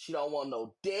want. She don't want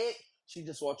no dick. She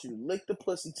just wants you to lick the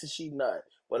pussy till she nut.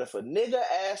 But if a nigga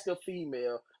asks a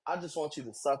female, I just want you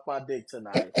to suck my dick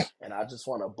tonight, and I just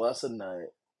want to bust a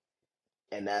nut,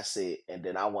 and that's it. And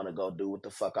then I want to go do what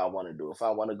the fuck I want to do. If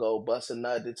I want to go bust a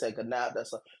nut to take a nap,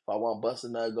 if I want to bust a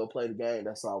nut, go play the game,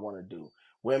 that's all I want to do.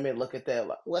 Women look at that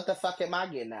like, what the fuck am I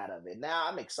getting out of it? Now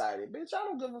I'm excited, bitch. I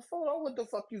don't give a fuck. What the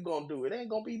fuck you gonna do? It ain't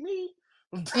gonna be me.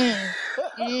 Mm.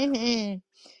 Mm-hmm.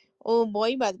 Oh boy,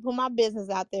 you about to put my business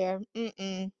out there.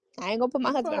 Mm-mm. I ain't gonna put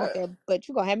my husband out But there, but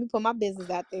you gonna have me put my business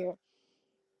out there.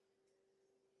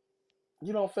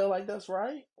 you don't feel like that's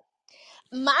right?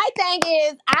 My thing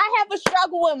is, I have a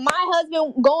struggle with my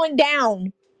husband going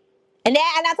down. And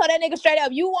I told that nigga straight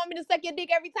up, you want me to suck your dick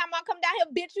every time I come down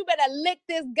here, bitch? You better lick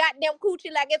this goddamn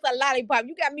coochie like it's a lollipop.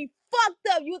 You got me fucked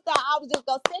up. You thought I was just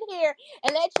gonna sit here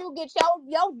and let you get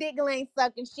your dick lane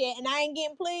sucking shit and I ain't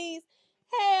getting pleased?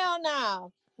 Hell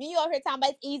no. You over here talking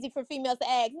about it's easy for females to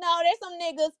ask. No, there's some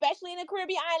niggas, especially in the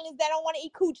Caribbean islands, that don't want to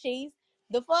eat coochies.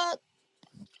 The fuck?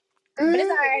 But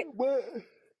it's all right. But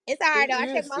It's all right it though. I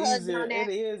check is my husband easier. on that.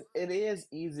 It is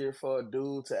easier for a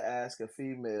dude to ask a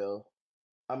female.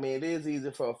 I mean, it is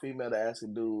easier for a female to ask a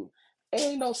dude.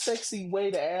 Ain't no sexy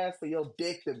way to ask for your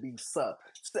dick to be sucked.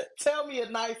 Tell me a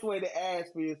nice way to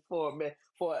ask for a man.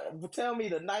 Tell me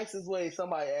the nicest way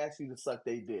somebody asks you to suck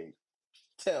their dick.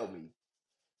 Tell me,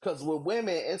 because with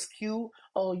women, it's cute.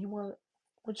 Oh, you want?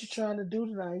 What you trying to do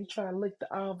tonight? You trying to lick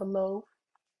the envelope?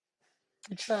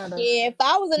 You trying to? Yeah, if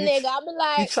I was a You nigga, I'd be you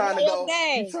like, trying to yo, go? You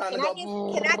gang, trying to go?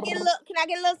 can I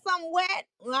get a little something wet?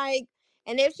 Like,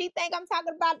 and if she think I'm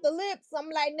talking about the lips, I'm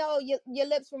like, no, your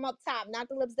lips from up top, not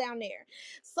the lips down there.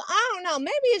 So I don't know.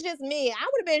 Maybe it's just me. I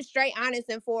would have been straight, honest,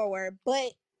 and forward.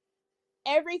 But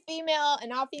every female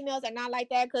and all females are not like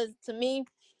that. Because to me,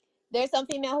 there's some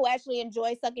female who actually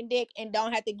enjoy sucking dick and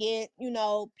don't have to get,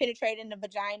 penetrated in the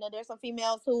vagina. There's some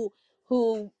females who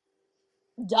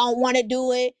don't want to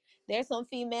do it. There's some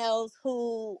females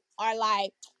who are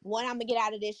like, "What I'm gonna get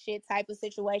out of this shit" type of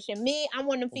situation. Me, I'm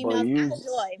one of them But females. you,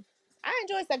 I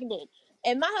enjoy sucking dick.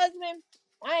 And my husband,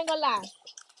 I ain't gonna lie.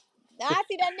 I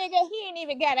see that nigga. He ain't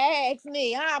even gotta ask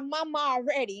me. I'm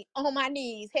already on my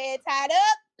knees, head tied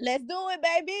up. Let's do it,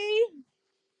 baby.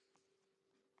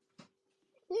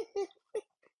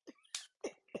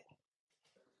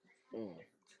 mm,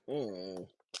 mm,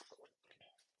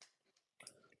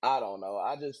 I don't know.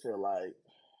 I just feel like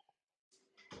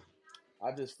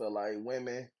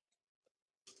women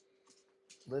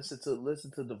listen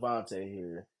to Devontae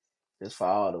here. It's for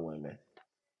all the women.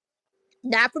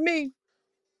 Not for me.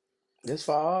 It's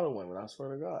for all the women. I swear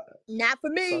to God. Not for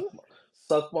me.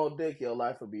 Suck more dick, your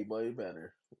life will be way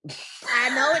better. I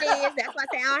know it is. That's why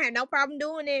I say I don't have no problem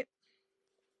doing it.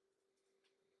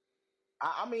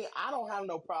 I mean, I don't have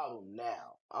no problem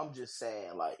now. I'm just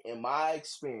saying, like, in my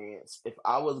experience, if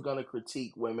I was gonna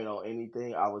critique women on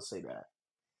anything, I would say that.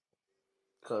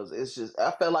 Cause it's just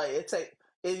I feel like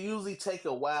it usually take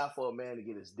a while for a man to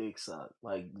get his dick sucked.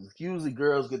 Like usually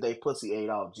girls get their pussy ate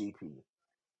off GP.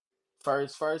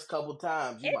 First couple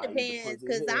times you It might eat the depends, pussy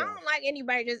cause I here. don't like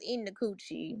anybody just eating the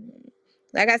coochie.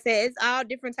 Like I said, it's all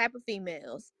different type of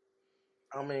females.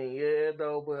 I mean, yeah,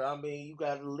 though, but I mean, you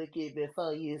gotta lick it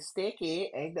before you stick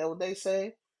it. Ain't that what they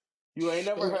say? You ain't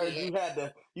never heard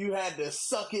Shit. you had to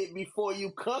suck it before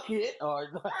you cook it, or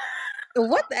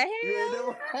What the you ain't hell?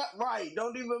 never right.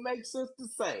 Don't even make sense to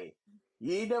say.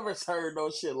 You ain't never heard no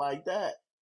shit like that.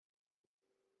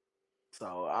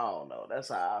 So I don't know. That's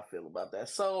how I feel about that.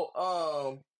 So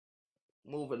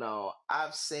moving on.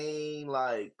 I've seen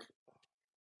like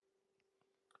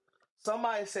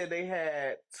somebody said they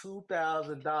had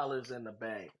 $2,000 in the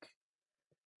bank,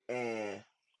 and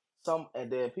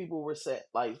and then people were saying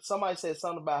like somebody said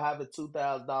something about having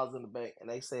 $2,000 in the bank, and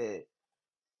they said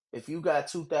if you got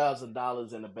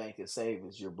 $2,000 in the bank in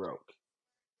savings, you're broke.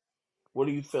 What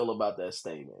do you feel about that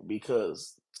statement?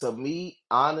 Because to me,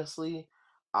 honestly,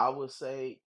 I would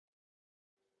say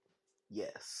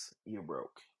yes, you're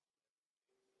broke.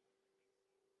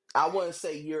 I wouldn't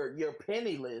say you're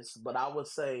penniless, but I would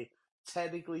say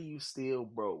technically you still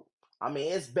broke. I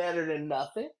mean, it's better than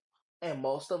nothing, and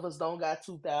most of us don't got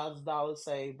 $2,000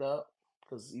 saved up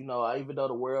because even though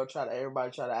the world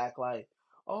everybody try to act like,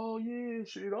 oh yeah,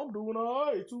 shit, I'm doing all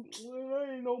right.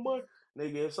 Ain't no money,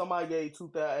 nigga. If somebody gave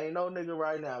 2,000, ain't no nigga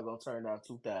right now gonna turn down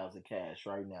 2,000 cash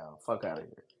right now. Fuck out of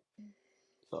here.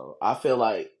 So I feel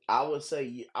like I wouldn't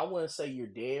say you're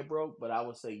dead broke, but I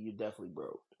would say you're definitely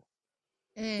broke.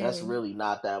 That's Mm. really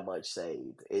not that much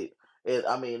saved.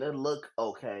 I mean, it look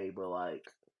okay, but like,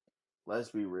 let's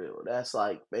be real. That's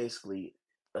like basically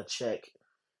a check,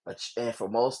 and for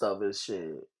most of it,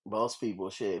 shit, most people,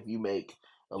 shit, if you make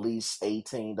at least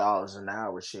 $18 an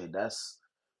hour, shit, that's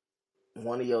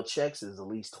one of your checks is at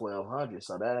least 1,200.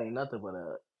 So that ain't nothing but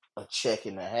a check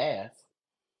and a half.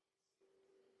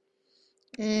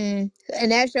 Mm.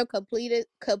 And that's your complete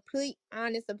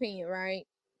honest opinion, right?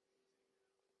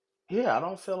 Yeah, I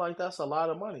don't feel like that's a lot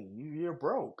of money. You're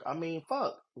broke. I mean,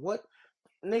 fuck. What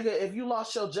nigga, if you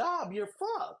lost your job, you're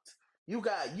fucked. You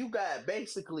got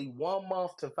basically 1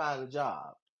 month to find a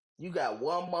job. You got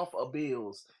 1 month of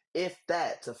bills, if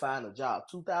that, to find a job.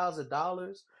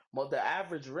 $2,000. But the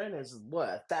average rent is what,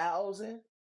 1,000?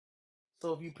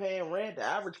 So if you paying rent, the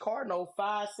average car note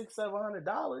five, six,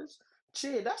 $700.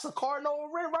 Shit, that's a car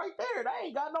note rent right there. They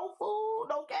ain't got no food,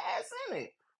 no gas in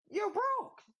it. You're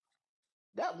broke.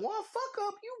 That one fuck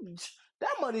up, that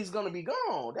money's gonna be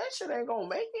gone. That shit ain't gonna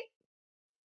make it.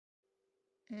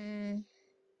 Mm.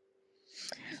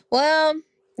 Well,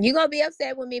 you're gonna be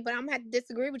upset with me, but I'm gonna have to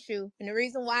disagree with you. And the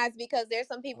reason why is because there's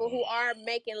some people who are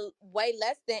making way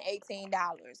less than $18.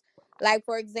 Like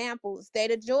for example,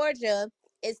 state of Georgia.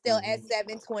 it's still at Hmm.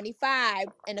 725,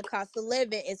 and the cost of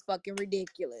living is fucking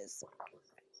ridiculous.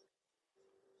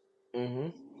 Hmm.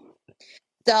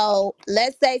 So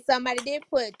let's say somebody did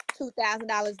put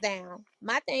 $2,000 down.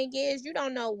 My thing is, you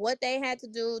don't know what they had to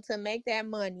do to make that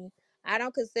money. I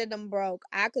don't consider them broke.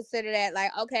 I consider that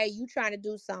like, okay, you trying to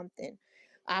do something.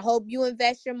 I hope you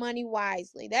invest your money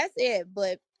wisely. That's it.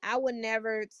 But I would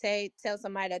never say tell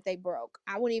somebody that they broke.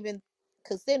 I wouldn't even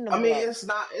consider I them mean, broke.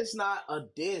 it's not a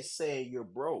diss saying you're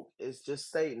broke. It's just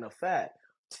stating a fact.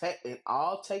 In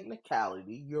all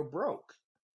technicality, you're broke.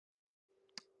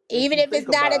 If Even you if it's think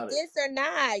not a about it. diss or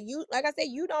not, you like I said,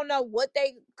 you don't know what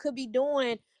they could be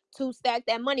doing to stack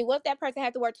that money. What if that person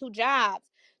had to work two jobs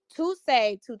to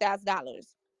save $2,000?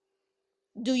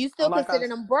 Do you still Like I, consider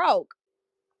them broke?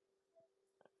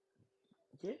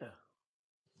 yeah.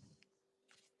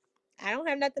 I don't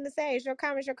have nothing to say. It's your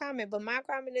comment. But my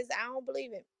comment is I don't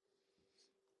believe it.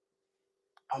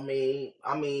 I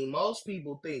mean, most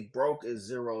people think broke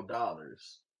is $0.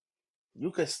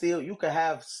 You could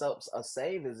have a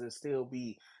savings and still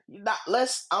be you not.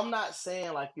 Let's. I'm not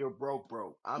saying like you're broke,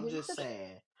 broke. I'm just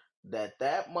saying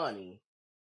that money.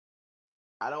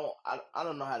 I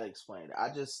don't know how to explain it.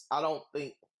 I don't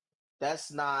think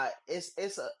that's not.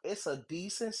 It's a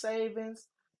decent savings.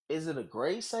 Is it a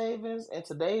great savings in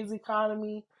today's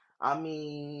economy? I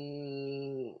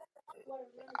mean,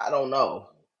 I don't know.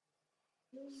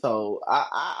 So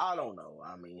I don't know.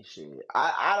 I mean, shit.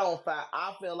 I don't.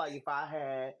 I feel like if I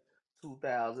had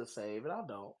 2,000 saved, and I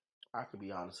don't. I could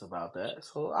be honest about that.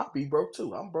 So I'd be broke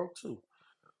too. I'm broke too.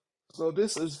 So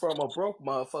this is from a broke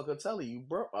motherfucker telling you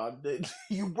broke.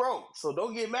 You broke. So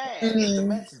don't get mad at the Mm.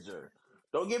 messenger.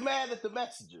 Don't get mad at the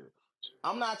messenger.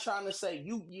 I'm not trying to say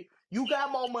you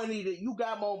got more money that you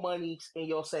got more money in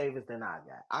your savings than I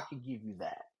got. I can give you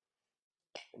that,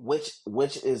 which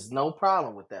is no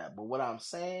problem with that. But what I'm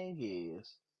saying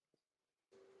is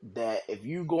that if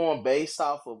you going based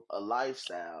off of a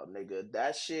lifestyle, nigga,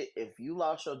 that shit. If you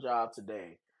lost your job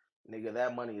today, nigga,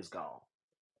 that money is gone.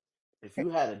 If you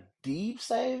had a deep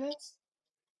savings,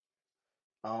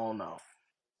 I don't know.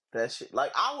 That shit.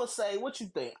 Like I would say, what you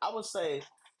think? I would say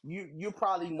you're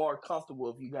probably more comfortable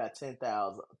if you got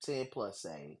 10,000, 10 plus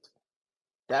saved.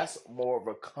 That's more of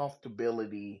a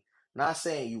comfortability. Not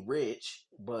saying you rich,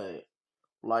 but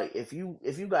like if you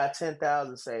got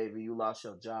 10,000 saved and you lost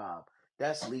your job,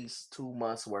 that's at least 2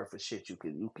 months worth of shit you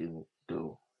can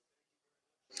do.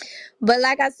 But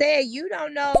like I said, you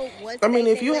don't know what I mean, state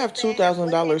if they you live have two in, thousand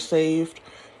what they. dollars saved,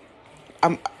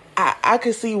 I'm I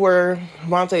could see where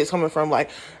Monte is coming from.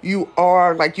 Like you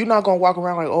are like you're not gonna walk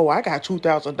around like, oh, I got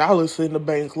 $2,000 in the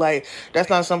bank. Like that's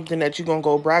not something that you're gonna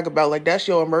go brag about. Like that's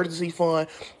your emergency fund.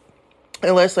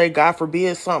 And let's say God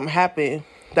forbid something happened,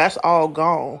 that's all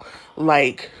gone.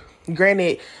 Like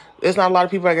granted, there's not a lot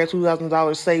of people that got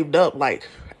 $2,000 saved up. Like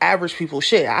average people,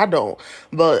 shit, I don't.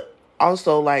 But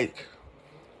also like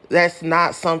that's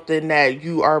not something that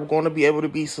you are going to be able to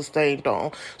be sustained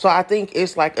on. So I think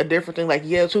it's like a different thing. Like,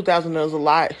 yeah, 2,000 is a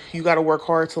lot. You got to work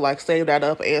hard to like save that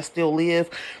up and still live.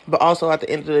 But also at the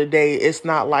end of the day, it's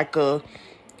not like a,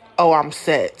 oh, I'm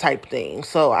set type thing.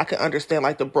 So I can understand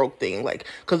like the broke thing. Like,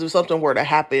 because if something were to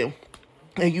happen,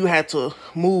 and you had to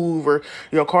move or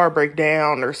your car break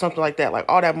down or something like that, like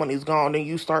all that money's gone and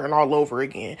you starting all over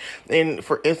again. And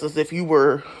for instance, if you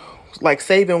were like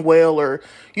saving well or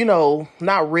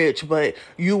not rich, but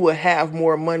you would have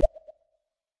more money.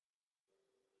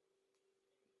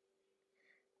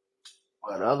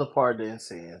 But the other part didn't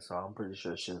say it, so I'm pretty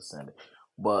sure she'll send it.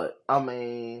 But I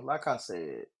mean, like I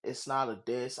said, it's not a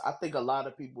diss. I think a lot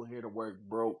of people hear the word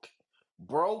broke,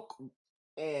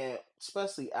 and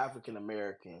especially African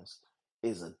Americans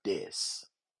is a diss.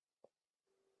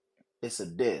 It's a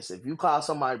diss. If you call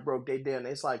somebody broke,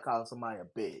 it's like calling somebody a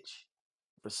bitch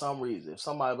for some reason. If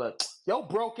somebody like, yo,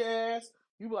 broke ass,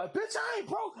 you be like, bitch, I ain't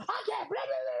broke. I got blah, blah,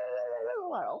 blah, blah,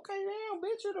 blah. Like, okay, damn,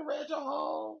 bitch, you done read your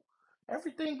whole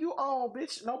everything you own,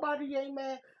 bitch. Nobody ain't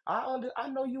mad. I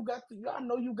know you got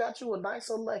you a nice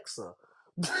Alexa.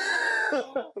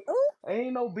 Ooh.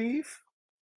 Ain't no beef.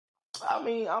 I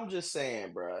mean, I'm just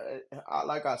saying, bro.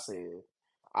 Like I said,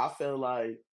 I feel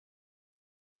like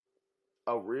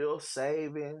a real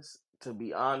savings, to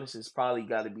be honest, it's probably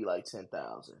got to be like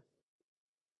 10,000.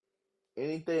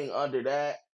 Anything under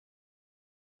that,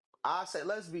 I say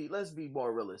let's be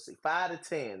more realistic. 5 to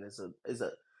 10 is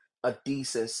a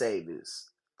decent savings.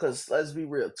 Cause let's be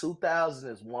real, 2,000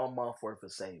 is 1 month worth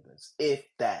of savings, if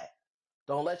that.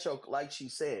 Don't let your like she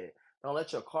said, don't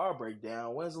let your car break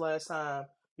down. When's the last time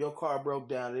your car broke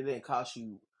down? It didn't cost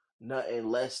you nothing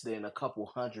less than a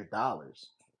couple $100.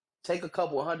 Take a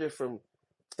couple hundred from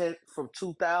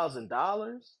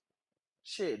 $2,000.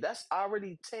 Shit, that's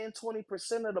already 10,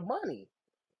 20% of the money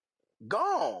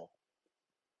gone.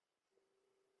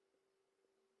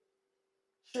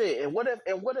 Shit, and what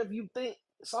if you think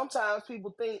sometimes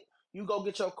people think you go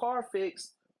get your car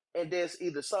fixed and there's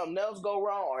either something else go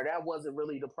wrong or that wasn't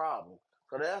really the problem.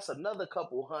 So that's another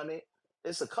couple hundred.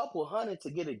 It's a couple hundred to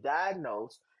get it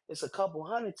diagnosed. It's a couple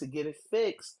hundred to get it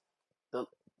fixed. The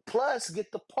plus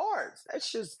get the parts. That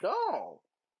shit's gone.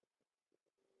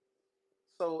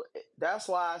 So that's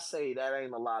why I say that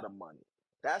ain't a lot of money.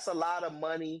 That's a lot of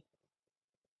money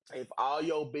if all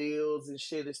your bills and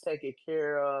shit is taken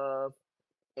care of,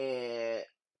 and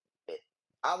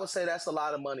I would say that's a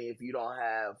lot of money if you don't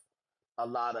have a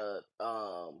lot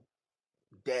of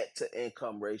debt to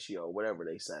income ratio, whatever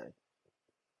they say.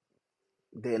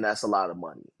 Then that's a lot of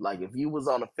money. Like if you was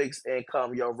on a fixed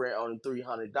income, your rent only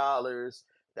 $300,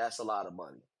 that's a lot of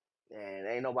money. And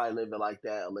ain't nobody living like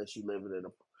that unless you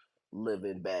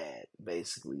living bad,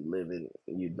 basically living.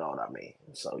 You know what I mean?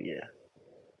 So yeah,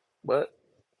 but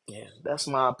yeah, that's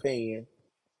my opinion.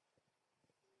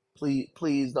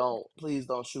 Please don't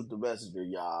shoot the messenger,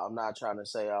 y'all. I'm not trying to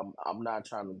say I'm not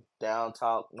trying to down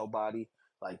talk nobody.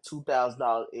 Like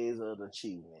 $2,000 is an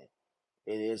achievement.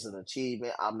 It is an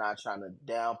achievement. I'm not trying to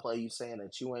downplay you saying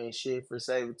that you ain't shit for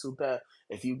saving 2,000.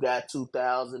 If you got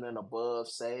 2,000 and above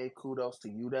saved, kudos to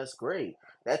you. That's great.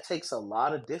 That takes a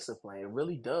lot of discipline. It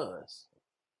really does.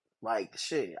 Like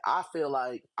shit, I feel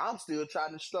like I'm still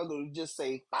trying to struggle to just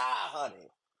say 500.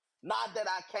 Not that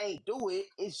I can't do it.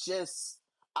 It's just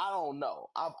I don't know.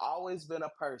 I've always been a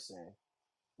person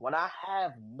when I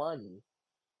have money.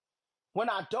 When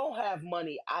I don't have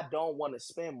money, I don't want to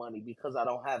spend money because I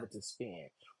don't have it to spend.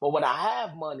 But when I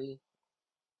have money,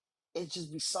 it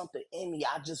just be something in me.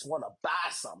 I just want to buy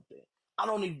something. I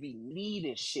don't even be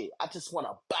needing shit. I just want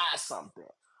to buy something.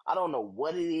 I don't know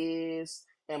what it is.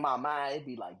 In my mind, it'd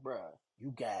be like, bruh,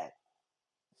 you got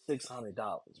 $600,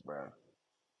 bruh.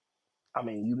 I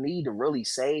mean, you need to really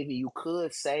save it. You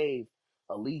could save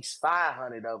at least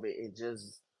 500 of it and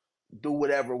just do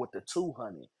whatever with the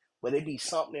 200. But it'd be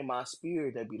something in my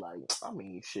spirit that'd be like, I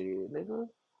mean, shit, nigga.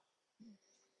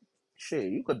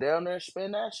 Shit, you could down there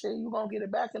spend that shit. You gonna get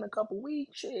it back in a couple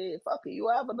weeks. Shit, fuck it. You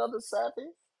have another 7.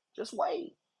 Just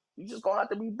wait. You just gonna have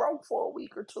to be broke for a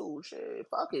week or two. Shit,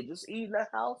 fuck it. Just eat in the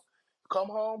house. Come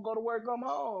home, go to work, come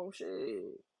home.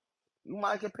 Shit. You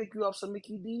might can pick you up some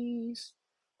Mickey D's.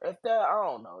 If that, I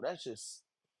don't know. It's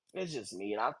just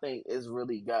me. And I think it's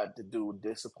really got to do with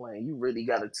discipline. You really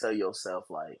got to tell yourself,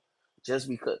 like, just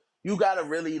because you got to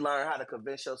really learn how to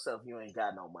convince yourself you ain't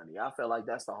got no money. I feel like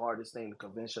that's the hardest thing to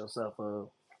convince yourself of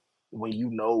when you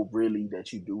know really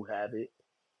that you do have it.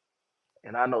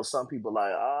 And I know some people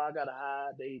like, oh, I gotta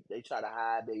hide. They try to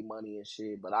hide their money and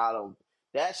shit, but I don't.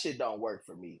 That shit don't work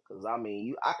for me because I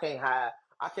mean, I can't hide.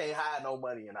 I can't hide no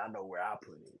money, and I know where I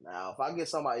put it. Now, if I get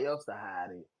somebody else to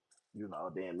hide it,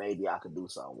 then maybe I could do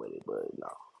something with it. But no.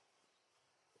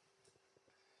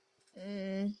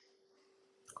 Mm.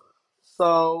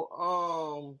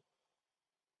 So,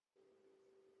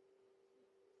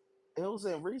 it was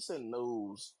in recent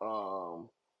news.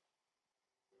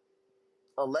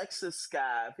 Alexis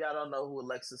Sky. If y'all don't know who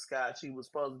Alexis Sky, she was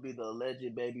supposed to be the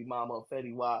alleged baby mama of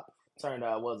Fetty Wap. Turned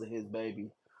out it wasn't his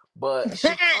baby. But she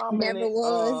Never commented,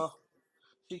 was.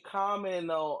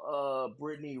 on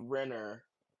Brittany Renner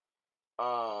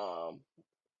um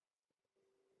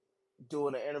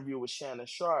doing an interview with Shannon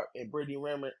Sharp, and Brittany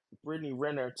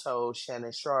Renner told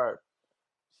Shannon Sharp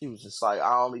she was just like,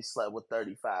 I only slept with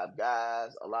 35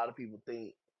 guys. A lot of people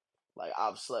think like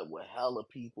I've slept with hella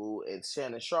people, and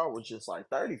Shannon Sharp was just like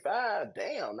 35.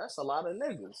 Damn, that's a lot of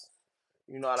niggas.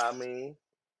 You know what I mean?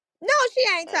 No, she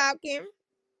ain't talking.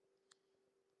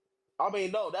 I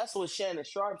mean, no, that's what Shannon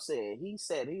Sharp said. He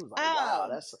said he was like, "Wow, Oh.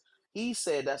 that's." He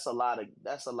said that's a lot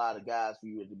of guys for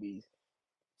you to be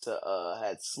to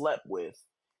had slept with.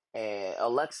 And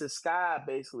Alexis Sky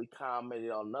basically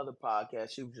commented on another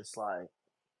podcast. She was just like,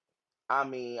 I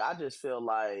mean, I just feel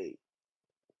like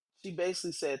she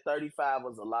basically said 35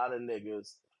 was a lot of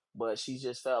niggas, but she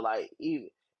just felt like even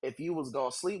if you was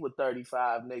gonna sleep with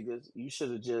 35 niggas, you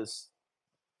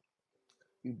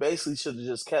basically should have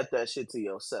just kept that shit to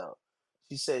yourself.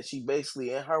 She said she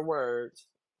basically, in her words,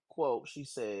 quote, she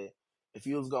said, if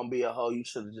you was gonna be a hoe, you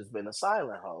should have just been a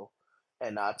silent hoe,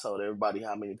 and not told everybody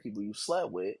how many people you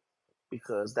slept with,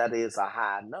 because that is a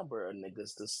high number of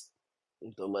niggas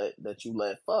that you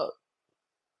let fuck.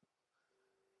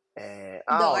 And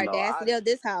I The don't know, audacity of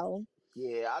this hoe.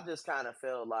 I just kind of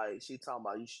felt like she talking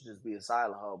about you should just be a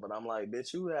silent hoe, but I'm like,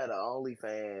 bitch, you had an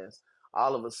OnlyFans.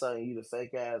 All of a sudden, you the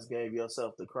fake ass gave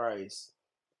yourself to Christ.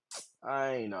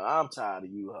 I ain't know. I'm tired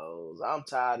of you hoes. I'm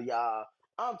tired of y'all.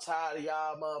 I'm tired of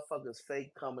y'all motherfuckers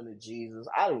fake coming to Jesus.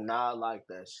 I do not like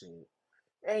that shit.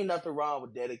 Ain't nothing wrong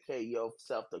with dedicating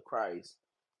yourself to Christ.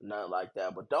 Nothing like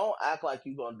that. But don't act like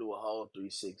you gonna do a whole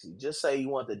 360. Just say you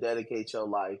want to dedicate your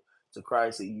life to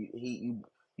Christ and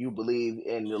you believe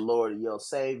in the Lord and your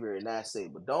Savior and that's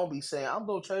it. But don't be saying I'm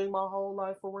gonna change my whole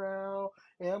life around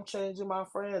and I'm changing my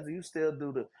friends. You still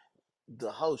do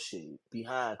the whole shit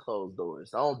behind closed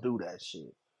doors. Don't do that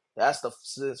shit. That's the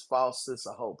false sense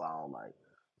of hope I don't like.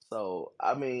 So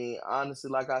I mean,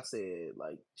 honestly, like I said,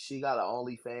 like she got an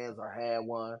OnlyFans or had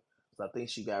one. So I think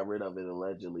she got rid of it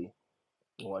allegedly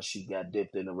once she got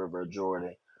dipped in the River of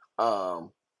Jordan.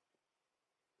 Um,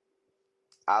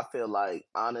 I feel like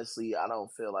honestly, I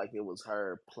don't feel like it was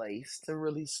her place to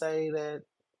really say that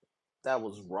that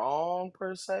was wrong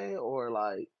per se, or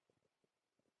like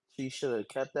she should have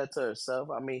kept that to herself.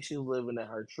 I mean, she's living in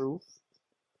her truth.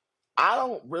 I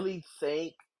don't really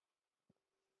think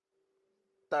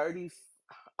 30.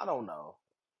 I don't know.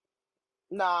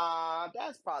 Nah,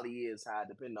 that's probably is high,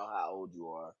 depending on how old you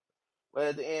are. But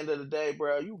at the end of the day,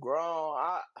 bro, you grown.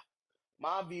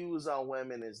 My views on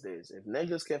women is this: if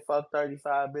niggas can fuck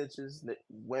 35 bitches,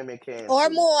 women can Or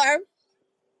too, more.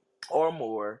 or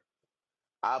more.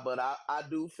 But I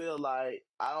do feel like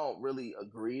I don't really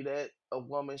agree that a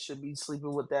woman should be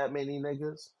sleeping with that many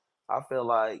niggas. I feel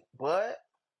like, but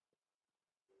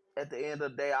at the end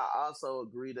of the day, I also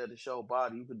agree that it's your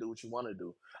body. You can do what you want to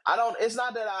do. I don't. It's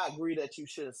not that I agree that you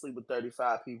shouldn't sleep with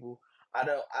 35 people. I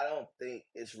don't think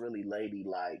it's really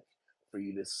ladylike for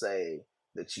you to say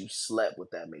that you slept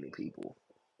with that many people.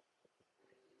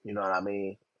 You know what I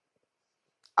mean?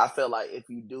 I feel like if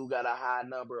you do got a high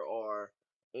number or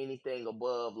anything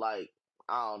above, like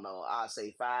I don't know, I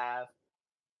say 5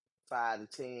 to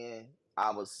 10.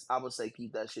 I would say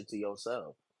keep that shit to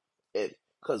yourself. It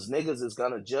because niggas is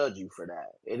gonna judge you for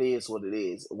that. It is what it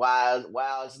is. While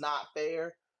it's not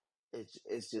fair,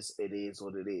 it's just it is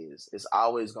what it is. It's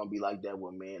always gonna be like that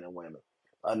with men and women.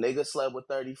 A nigga slept with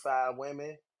 35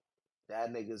 women,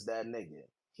 that nigga's that nigga.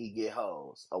 He get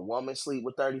hoes. A woman sleep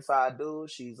with 35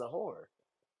 dudes, she's a whore.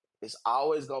 It's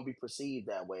always gonna be perceived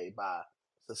that way by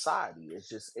society. It's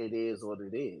just it is what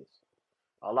it is.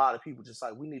 A lot of people just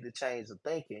like we need to change the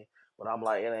thinking, but I'm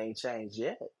like it ain't changed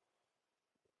yet.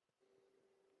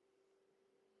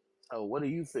 So what do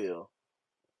you feel?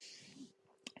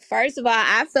 First of all,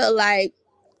 I feel like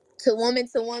to woman,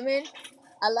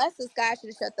 Alexis Scott should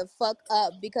have shut the fuck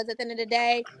up because at the end of the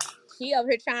day, she over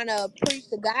here trying to preach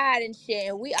to God and shit,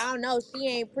 and we all know she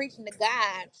ain't preaching to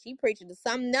God. She preaching to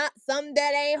some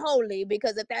that ain't holy.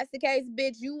 Because if that's the case,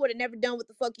 bitch, you would have never done what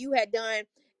the fuck you had done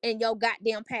in your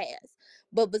goddamn past.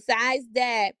 But besides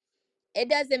that, it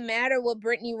doesn't matter what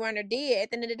Brittany Runner did.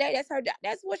 At the end of the day, that's her.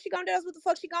 That's what she gonna do. That's what the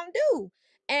fuck she gonna do.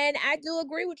 And I do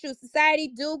agree with you. Society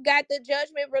do got the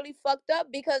judgment really fucked up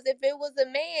because if it was a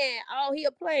man, oh, he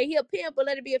a player, he a pimp, but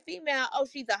let it be a female, oh,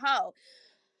 she's a hoe.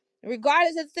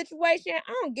 Regardless of the situation,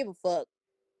 I don't give a fuck.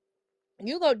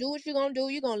 You gonna do what you gonna do.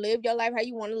 You gonna live your life how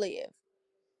you want to live.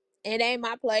 It ain't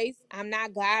my place. I'm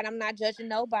not God. I'm not judging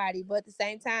nobody. But at the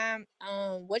same time,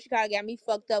 what you call it got me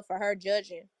fucked up for her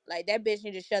judging. Like that bitch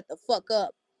need to shut the fuck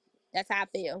up. That's how I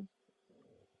feel.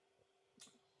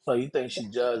 So you think she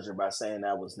judged her by saying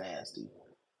that was nasty?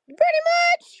 Pretty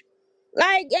much.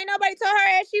 Like, ain't nobody told her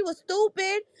that she was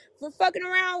stupid for fucking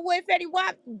around with Fetty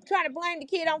Wap, trying to blame the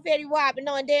kid on Fetty Wap and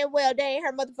knowing damn well they ain't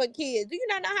her motherfucking kids. Do you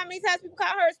not know how many times people call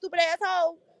her a stupid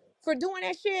asshole for doing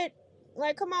that shit?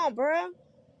 Like, come on, bruh.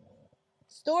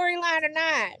 Storyline or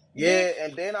not, Yeah, bitch.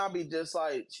 and then I'll be just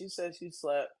like, she said she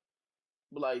slept,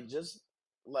 like, just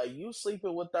like you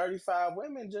sleeping with 35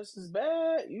 women just as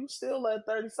bad. You still let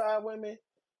 35 women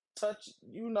touch,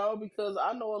 because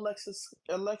I know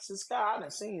Alexis Scott. I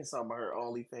done seen some of her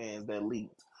OnlyFans that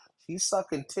leaked. She's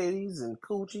sucking titties and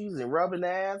coochies and rubbing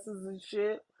asses and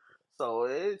shit. So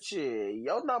it shit,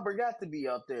 your number got to be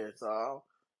up there. So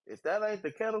if that ain't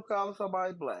the kettle calling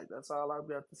somebody black, that's all I've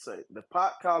got to say. The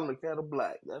pot calling the kettle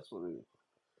black. That's what it is.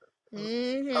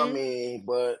 I Mm-hmm. mean,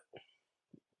 but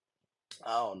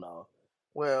I don't know.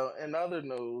 Well, in other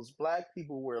news, black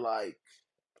people were like,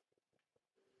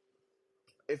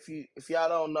 if y'all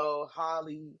don't know,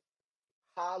 Holly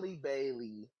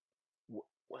Bailey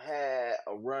had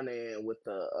a run in with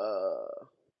a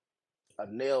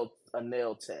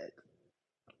nail tech,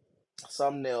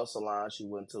 some nail salon she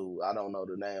went to. I don't know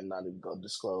the name, not even gonna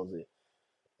disclose it.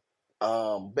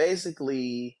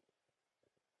 Basically,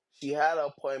 she had an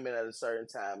appointment at a certain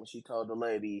time, and she told the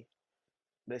lady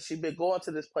that she'd been going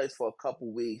to this place for a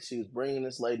couple weeks. She was bringing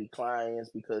this lady clients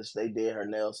because they did her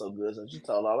nails so good, and she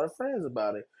told all her friends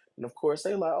about it. And of course,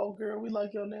 they like, oh girl, we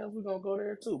like your nails. We're gonna go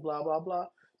there too. Blah blah blah.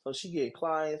 So she get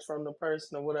clients from the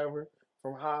person or whatever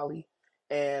from Holly,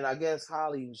 and I guess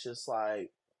Holly was just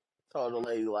like told the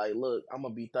lady like, look, I'm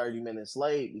gonna be 30 minutes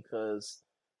late because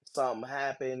something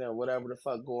happened or whatever the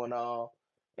fuck going on.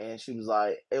 And she was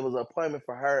like, it was an appointment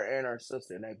for her and her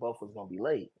sister, and they both was gonna be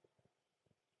late.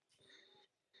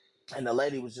 And the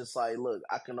lady was just like, look,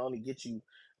 I can only get you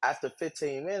after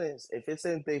 15 minutes. If it's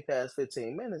anything past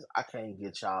 15 minutes, I can't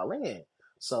get y'all in.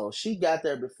 So she got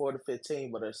there before the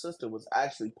 15, but her sister was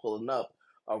actually pulling up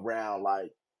around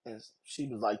like, and she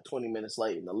was like 20 minutes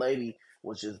late. And the lady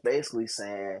was just basically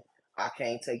saying, I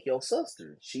can't take your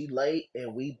sister. She late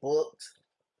and we booked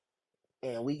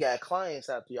and we got clients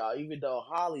after y'all. Even though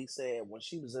Holly said when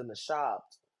she was in the shop,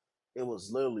 it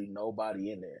was literally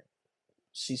nobody in there.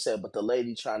 She said, but the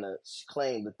lady trying to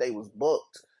claim that they was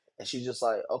booked. And she's just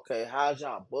like, okay, how's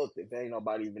y'all booked if ain't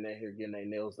nobody even in here getting their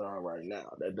nails done right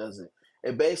now? That doesn't,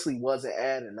 it basically wasn't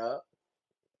adding up.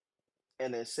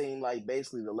 And it seemed like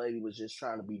basically the lady was just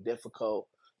trying to be difficult.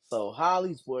 So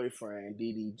Holly's boyfriend,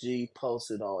 DDG,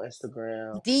 posted on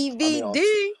Instagram. I mean, DVD. on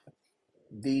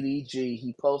DDG,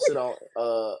 he posted on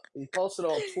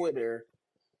Twitter.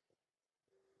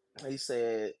 He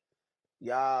said,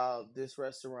 y'all, this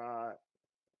restaurant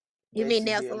You mean basically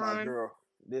nail did my salon? girl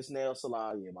this nail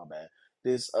salon. Yeah, my bad.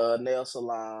 This nail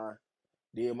salon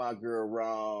did my girl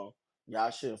wrong.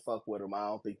 Y'all shouldn't fuck with them. I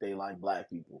don't think they like black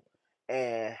people.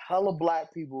 And hella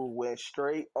black people went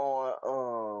straight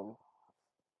on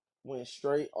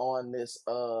this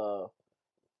the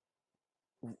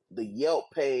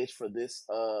Yelp page for this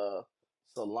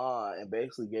salon and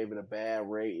basically gave it a bad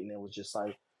rate, and it was just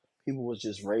like people was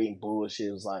just rating bullshit.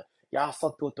 It was like, y'all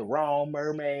fucked with the wrong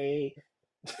mermaid.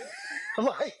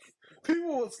 Like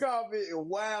people was commenting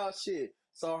wild shit.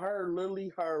 So her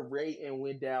rating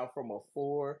went down from a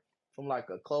 4, from like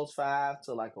a close 5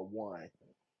 to like a 1.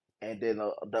 And then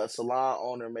the salon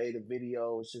owner made a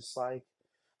video. It was just like,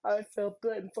 I felt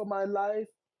threatened for my life.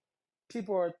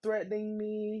 People are threatening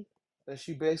me. And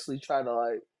she basically tried to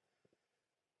like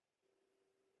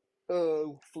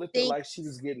flip it Think like she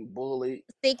was getting bullied.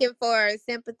 Thinking for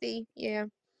sympathy. Yeah.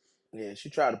 Yeah, she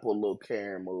tried to put a little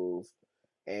Karen move.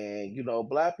 And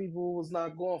black people was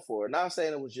not going for it. Not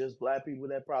saying it was just black people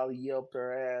that probably yelped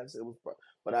her ass. It was,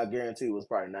 but I guarantee it was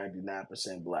probably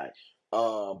 99% black.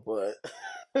 But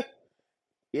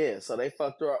yeah, so they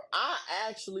fucked her up. I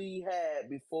actually had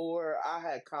before I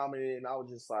had commented, and I was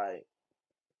just like,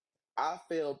 I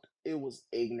felt it was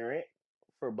ignorant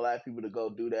for black people to go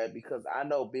do that because I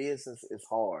know business is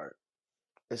hard.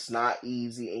 It's not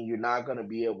easy, and you're not gonna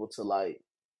be able to like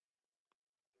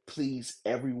please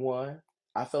everyone.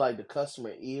 I feel like the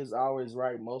customer is always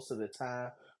right most of the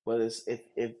time, but it's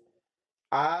if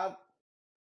I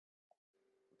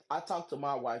I talked to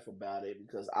my wife about it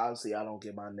because obviously I don't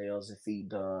get my nails and feet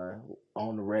done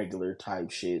on the regular type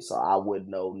shit, so I wouldn't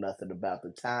know nothing about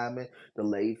the timing, the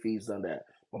late fees, on that.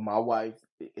 But my wife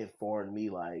informed me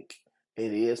like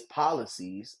it is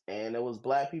policies, and there was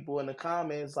black people in the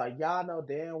comments like y'all know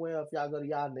damn well if y'all go to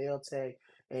y'all nail tech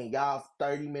and y'all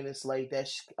 30 minutes late, that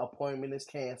appointment is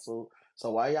canceled.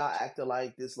 So why y'all acting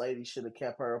like this lady should have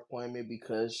kept her appointment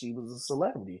because she was a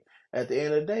celebrity? At the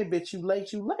end of the day, bitch, you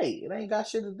late, you late. It ain't got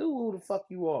shit to do with who the fuck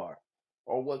you are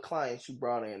or what clients you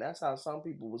brought in. That's how some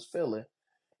people was feeling.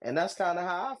 And that's kind of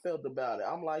how I felt about it.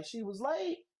 I'm like, she was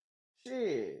late.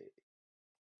 Shit.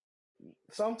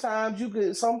 Sometimes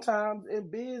in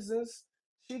business,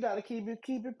 she gotta keep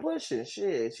it pushing.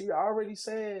 Shit. She already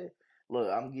said,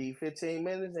 look, I'm gonna give you 15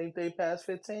 minutes. Anything past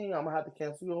 15, I'm gonna have to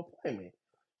cancel your appointment.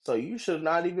 So you should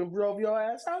not even drove your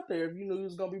ass out there if you knew it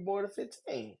was gonna be more than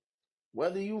 15.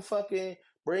 Whether you fucking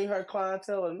bring her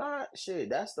clientele or not, shit,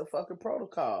 that's the fucking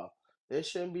protocol. There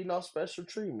shouldn't be no special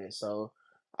treatment. So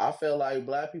I feel like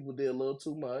black people did a little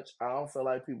too much. I don't feel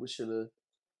like people should have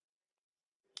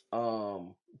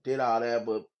did all that,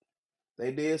 but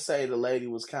they did say the lady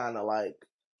was kind of like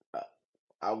uh,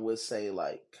 I would say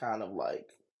like kind of like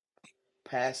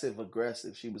passive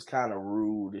aggressive. She was kind of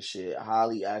rude and shit.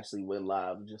 Holly actually went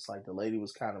live, just like the lady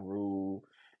was kind of rude,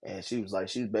 and she was like,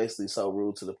 she was basically so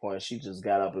rude to the point she just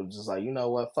got up and was just like, you know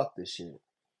what, fuck this shit.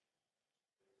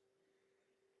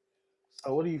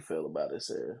 So, what do you feel about it,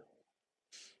 Sarah?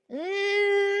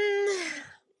 Mm,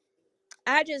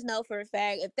 I just know for a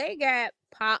fact if they got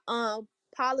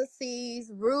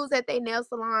policies, rules at their nail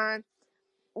salon,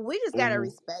 we just gotta Mm-hmm.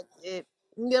 respect it.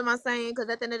 You get what I'm saying? Because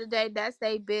at the end of the day, that's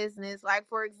their business. Like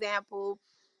for example,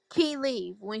 Key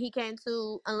Leave when he came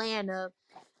to Atlanta,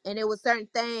 and it was certain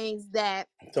things that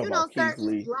Talking about Keith certain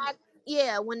Lee. black.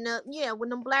 when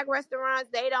them black restaurants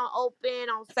they don't open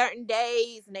on certain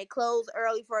days and they close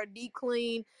early for a deep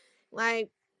clean, like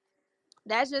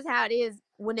that's just how it is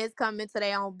when it's coming to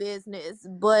their own business.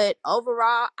 But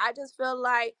overall, I just feel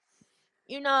like,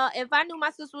 if I knew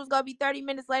my sister was gonna be 30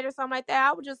 minutes late or something like that,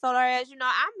 I would just tell her as,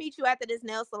 I'll meet you after this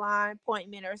nail salon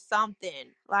appointment or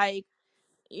something. Like,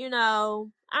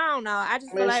 I don't know. I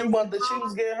just I feel mean, like it was she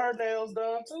was wrong. getting her nails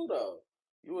done too, though.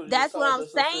 You would have just That's what told I'm your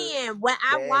sister saying. When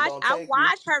they ain't gonna I take you.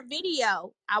 watched her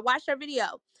video.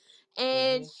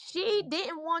 And Hmm. she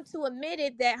didn't want to admit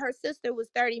it that her sister was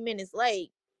 30 minutes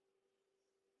late.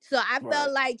 So I Right.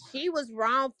 felt like she was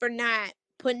wrong for not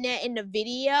putting that in the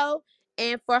video,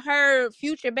 and for her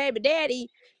future baby daddy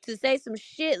to say some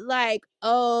shit like,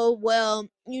 "Oh, well,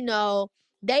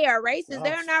 they are racist." No,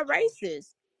 They're not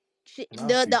racist.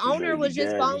 no The future owner baby was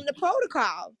just daddy. following the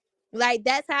protocol. Like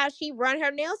that's how she run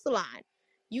her nail salon.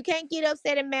 You can't get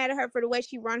upset and mad at her for the way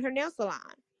she run her nail salon.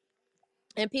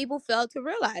 And people failed to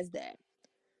realize that.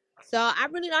 So I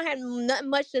really don't have nothing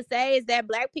much to say. Is that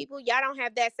black people, y'all don't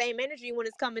have that same energy when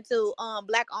it's coming to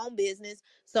black owned business.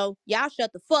 So y'all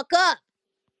shut the fuck up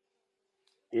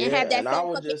and have Yeah, that and I same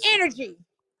would fucking just energy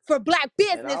for black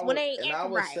business when they ain't and I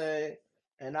acting would right. say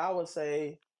and I would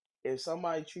say if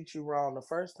somebody treats you wrong the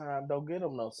first time, don't give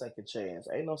them no second chance.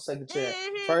 Ain't no second chance.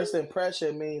 First Hmm.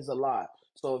 impression means a lot.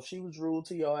 So if she was rude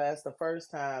to your ass the first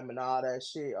time and all that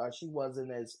shit, or she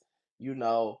wasn't as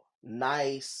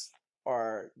nice,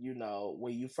 or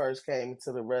when you first came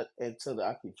into the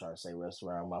I keep trying to say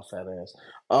restaurant, my fat ass,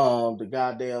 the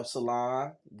goddamn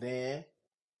salon, then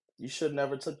you should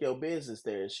never took your business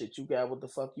there. Shit, you got what the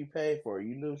fuck you paid for.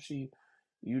 You knew she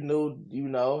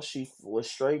was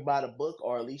straight by the book,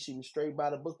 or at least she was straight by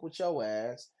the book with your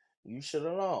ass. You should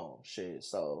have known. Shit.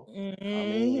 So, I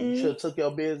mean, you should Hmm. have took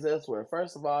your business elsewhere.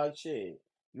 First of all, shit,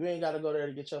 you ain't got to go there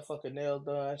to get your fucking nails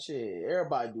done. Shit,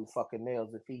 everybody do fucking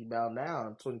nails if female now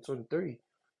in 2023.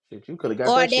 Shit, you could have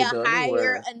got Or that they'll shit done hire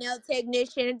anywhere. a nail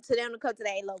technician to them to come to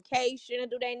their location and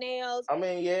do their nails. I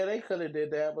mean, yeah, they could have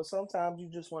did that, but sometimes you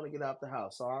just want to get out the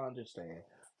house, so I understand.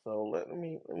 So let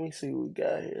me see what we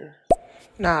got here.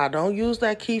 Nah, don't use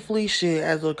that Keith Lee shit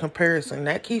as a comparison.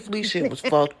 That Keith Lee shit was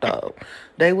fucked up.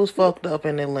 They was fucked up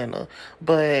in Atlanta.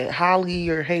 But Holly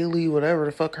or Haley, whatever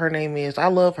the fuck her name is, I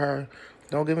love her.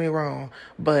 Don't get me wrong.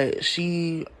 But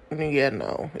yeah,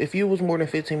 no. If you was more than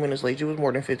 15 minutes late, you was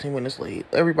more than 15 minutes late.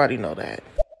 Everybody know that.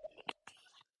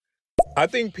 I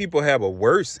think people have a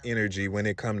worse energy when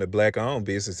it comes to black-owned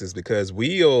businesses because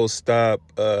we'll stop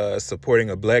supporting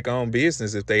a black-owned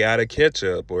business if they out of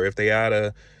ketchup or if they out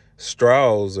of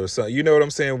straws or something. You know what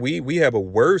I'm saying? We have a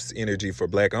worse energy for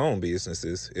black-owned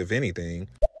businesses, if anything.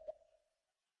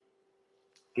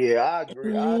 Yeah, I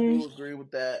agree. I Hmm. do agree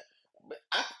with that. But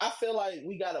I feel like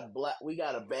we got a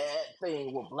bad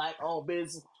thing with black owned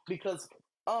business because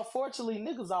unfortunately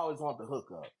niggas always want the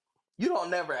hookup. You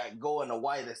don't never go in a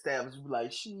white establishment and be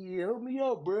like, shit, hook me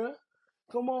up, bruh.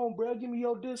 Come on, bruh, give me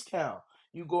your discount.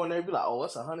 You go in there and be like, oh,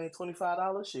 it's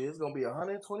 $125. Shit, it's gonna be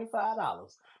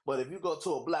 $125. But if you go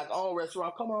to a black owned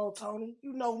restaurant, come on, Tony,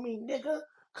 you know me, nigga.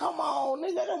 Come on,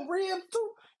 nigga, them ribs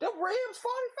too. Them ribs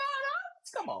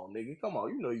 $45. Come on, nigga. Come on.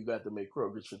 You know you got to make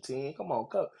Kroger's for 10. Come on,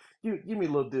 come. Give me a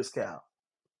little discount.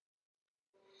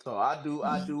 So I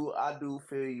do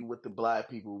feel you with the black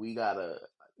people. We gotta,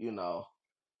 you know,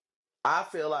 I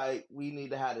feel like we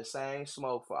need to have the same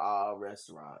smoke for all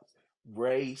restaurants.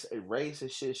 Race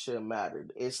and shit shouldn't matter.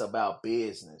 It's about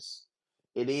business.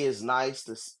 It is nice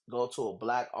to go to a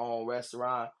black owned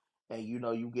restaurant and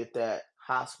you get that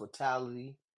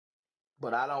hospitality,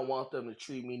 but I don't want them to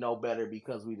treat me no better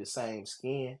because we the same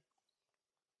skin.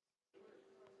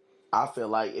 I feel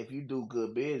like if you do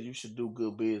good biz, you should do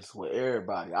good biz with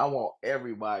everybody. I want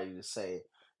everybody to say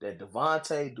that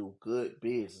Devontae do good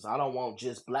business. I don't want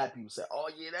just black people say, "Oh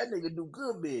yeah, that nigga do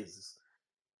good business,"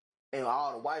 and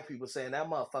all the white people saying that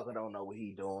motherfucker don't know what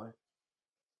he doing.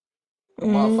 A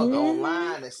motherfucker Hmm.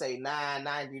 online and say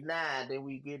 9.99, then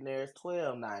we get in there it's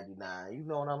 12.99. You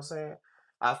know what I'm saying?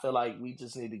 I feel like we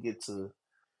just need to get to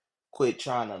quit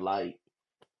trying to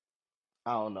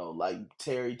I don't know,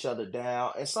 tear each other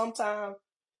down. And sometimes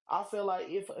I feel like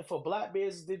if a black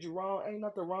business did you wrong, ain't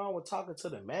nothing wrong with talking to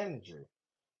the manager.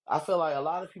 I feel like a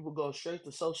lot of people go straight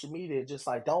to social media and just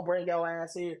like, don't bring your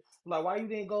ass here. I'm like, why you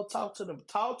didn't go talk to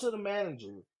the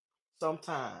manager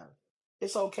sometime.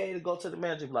 It's okay to go to the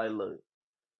manager and be like, look,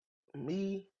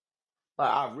 me,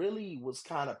 I really was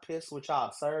kind of pissed with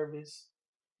y'all service,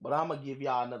 but I'm gonna give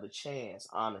y'all another chance,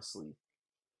 honestly.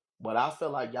 But I feel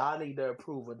like y'all need to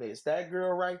approve of this. That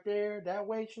girl right there, that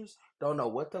waitress, don't know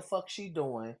what the fuck she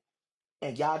doing,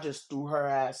 and y'all just threw her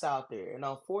ass out there. And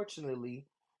unfortunately,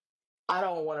 I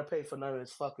don't want to pay for none of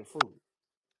this fucking food.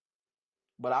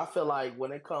 But I feel like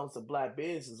when it comes to black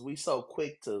business, we so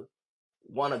quick to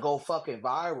want to go fucking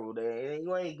viral there, and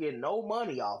you ain't getting no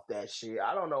money off that shit.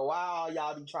 I don't know why all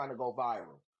y'all be trying to go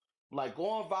viral. Like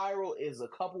going viral is a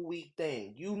couple week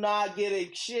thing. You not getting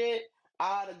shit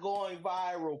out of going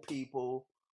viral, people.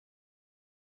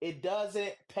 It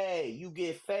doesn't pay. You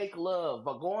get fake love,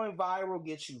 but going viral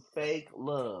gets you fake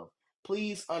love.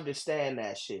 Please understand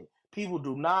that shit. People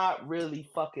do not really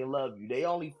fucking love you. They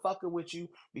only fucking with you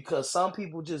because some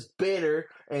people just bitter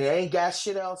and they ain't got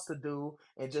shit else to do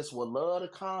and just would love to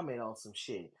comment on some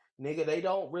shit. Nigga, they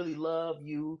don't really love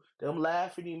you. Them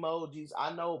laughing emojis,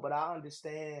 I know, but I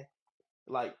understand.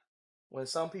 Like, when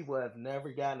some people have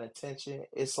never gotten attention,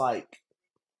 it's like,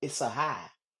 it's a high.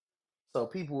 So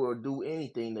people will do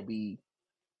anything to be,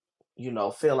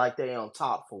 feel like they on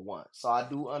top for once. So I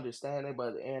do understand it, but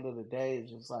at the end of the day,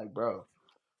 it's just like, bro,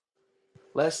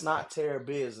 let's not tear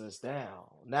business down.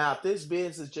 Now, if this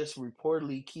business just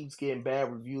reportedly keeps getting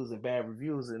bad reviews,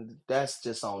 and that's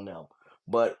just on them.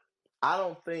 But I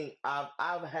don't think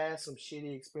I've had some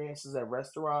shitty experiences at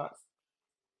restaurants,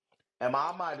 and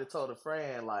I might have told a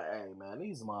friend like, "Hey, man,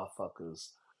 these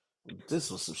motherfuckers,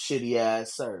 this was some shitty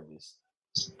ass service."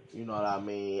 You know what I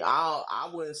mean? I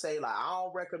wouldn't say like I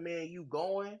don't recommend you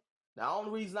going. The only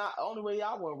way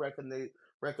I wouldn't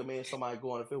recommend somebody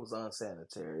going if it was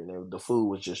unsanitary and the food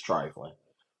was just trifling.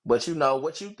 But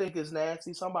what you think is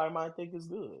nasty, somebody might think is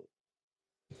good.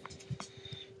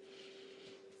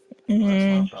 That's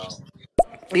my Mm. thought.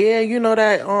 Yeah, you know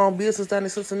that business down in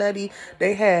Cincinnati,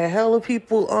 they had hella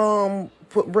people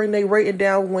bring their rating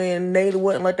down when they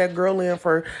wouldn't let that girl in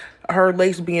for her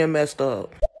lace being messed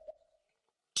up.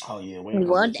 Oh yeah, we ain't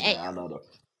gonna Well, get to that. I damn. know the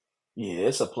Yeah,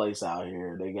 it's a place out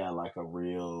here. They got like a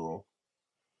real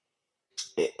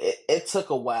it took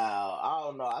a while. I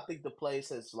don't know. I think the place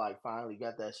has like finally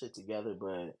got that shit together,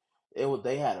 but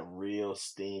they had a real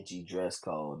stingy dress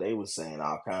code. They was saying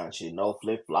all kind of shit. No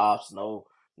flip flops, no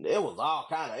it was all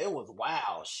kind of it was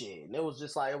wild shit. And it was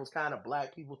just like it was kind of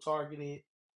black people targeted.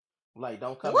 Like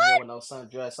don't come in here What? with no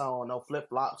sundress on, no flip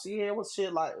flops. Yeah, it was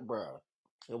shit like bruh.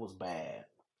 It was bad.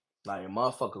 Like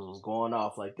motherfuckers was going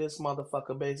off like this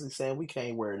motherfucker basically saying we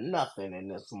can't wear nothing in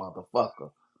this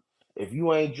motherfucker. If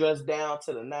you ain't dressed down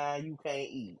to the nine, you can't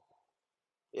eat.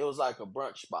 It was like a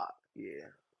brunch spot. Yeah.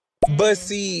 But Mm.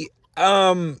 see,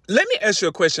 let me ask you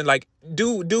a question. Like,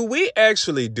 do we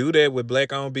actually do that with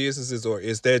black owned businesses, or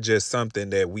is that just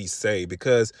something that we say?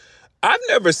 Because I've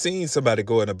never seen somebody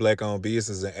go in a black owned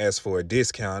business and ask for a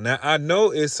discount. Now I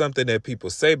know it's something that people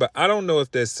say, but I don't know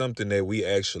if that's something that we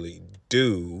actually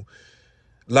do.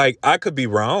 Like, I could be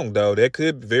wrong though. That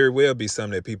could very well be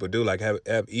something that people do. Like, have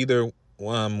either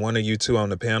one of you two on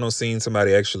the panel seen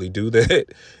somebody actually do that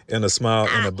in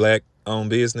I a black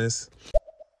owned business?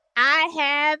 I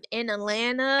have in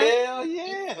Atlanta. Hell It's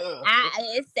yeah.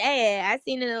 it's sad. I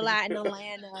seen it a lot in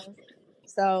Atlanta.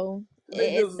 So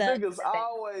it sucks Niggas for them.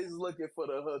 always looking for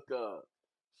the hookup.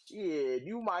 Shit,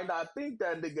 you might not think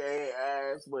that nigga ain't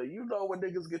ass, but when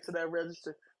niggas get to that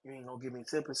register, you ain't gonna give me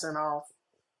 10% off.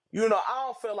 I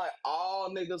don't feel like all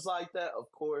niggas like that,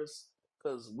 of course,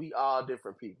 because we all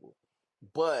different people.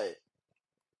 But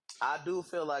I do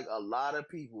feel like a lot of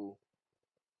people,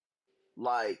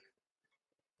 like,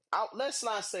 let's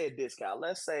not say a discount.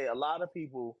 Let's say a lot of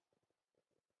people,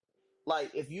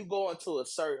 like, if you go into a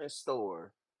certain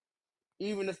store,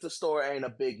 even if the store ain't a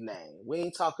big name, we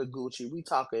ain't talking Gucci, we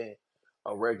talking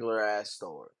a regular ass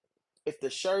store. If the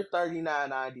shirt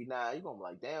 $39.99, you're gonna be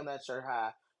like, damn, that shirt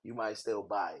high, you might still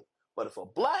buy it. But if a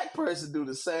black person do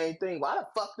the same thing, why the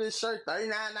fuck this shirt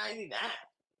 $39.99?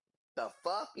 The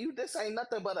fuck? This ain't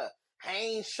nothing but a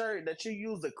Hanes shirt that you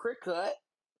use the crick cut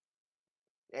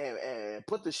and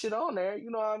put the shit on there, you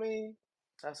know what I mean?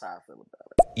 That's how I feel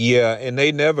about Yeah, and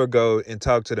they never go and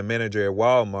talk to the manager at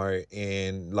Walmart.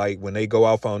 And like when they go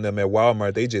off on them at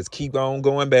Walmart, they just keep on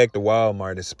going back to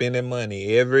Walmart and spending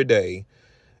money every day.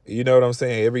 You know what I'm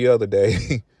saying? Every other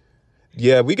day.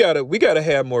 Yeah, we gotta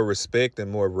have more respect and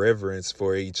more reverence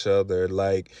for each other.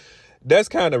 Like, that's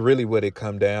kind of really what it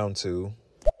come down to.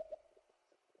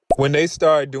 When they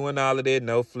start doing all of that,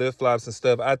 no flip flops and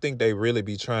stuff, I think they really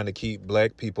be trying to keep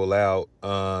black people out.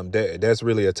 That's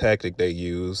really a tactic they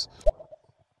use.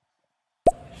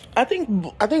 I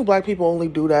think black people only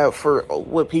do that for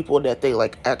with people that they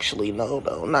like actually know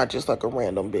though, not just like a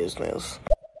random business.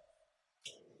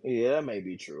 it. Yeah, that may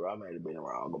be true. I may have been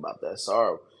wrong about that.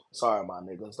 Sorry, my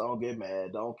niggas. Don't get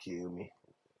mad. Don't kill me.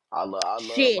 I love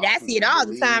Shit, my I see it people. all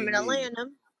the time Believe in me. Atlanta.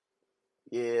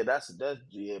 Yeah,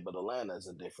 yeah, but Atlanta's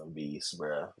a different beast,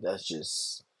 bro. That's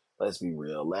just let's be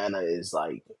real. Atlanta is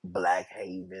like Black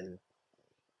Haven.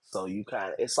 So you kind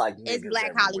of, it's like It's niggas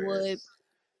Black everywhere. Hollywood.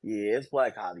 Yeah, it's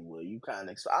Black Hollywood. You kind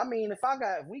of. I mean, if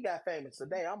we got famous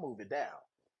today, I'm moving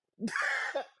down.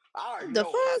 I already The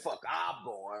know where the fuck? fuck I'm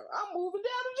going. I'm moving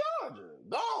down to Georgia.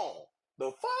 Gone.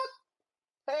 The fuck?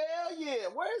 Hell yeah.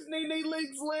 Where's Nene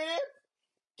Leaks live?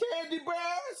 Candy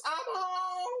Bears? I'm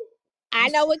home. I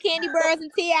know where Candy Birds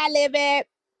and T.I. live at.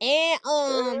 And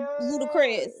Yeah,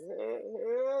 Ludacris.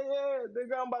 hell yeah.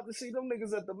 Nigga, I'm about to see them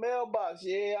niggas at the mailbox.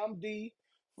 Yeah, I'm D.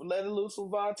 Let it loose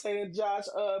with Vontae and Josh,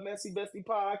 Messy Bestie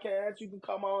podcast. You can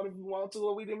come on if you want to,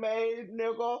 or we done made,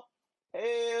 nigga.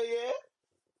 Hell yeah.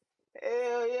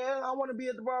 Hell yeah. I want to be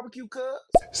at the barbecue cuz.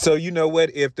 So you know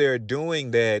what? If they're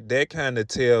doing that, that kind of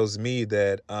tells me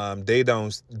that they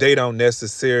don't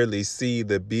necessarily see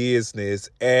the business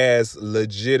as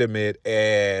legitimate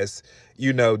as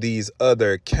these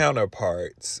other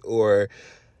counterparts, or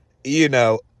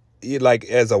like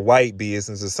as a white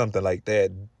business or something like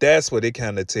that. That's what it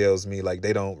kind of tells me. Like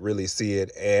they don't really see it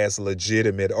as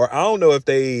legitimate, or I don't know if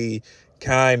they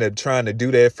kind of trying to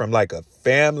do that from like a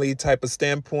family type of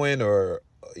standpoint, or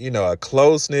a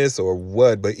closeness or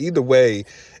what. But either way,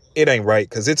 it ain't right,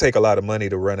 because it take a lot of money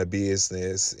to run a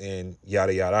business and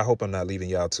yada yada. I hope I'm not leaving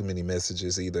y'all too many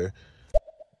messages either.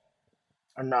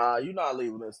 Nah, you're not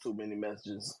leaving us too many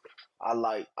messages. I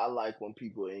like when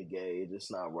people engage. It's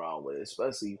not wrong with it,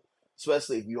 especially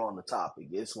if you're on the topic.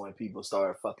 It's when people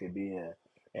start fucking being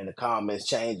in the comments,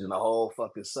 changing the whole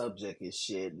fucking subject and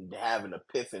shit, and having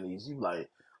epiphanies. You like,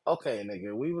 okay,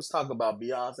 nigga, we was talking about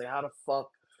Beyonce. How the fuck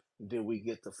did we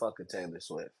get to fucking Taylor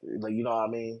Swift? Like, you know what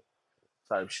I mean?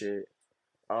 Type shit.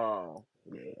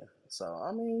 Yeah. So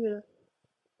I mean,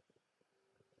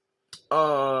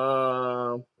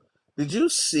 yeah. Did you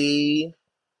see?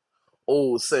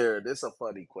 Oh, Sarah, this is a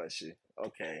funny question.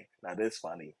 Okay, now this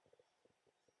funny.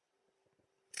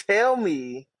 Tell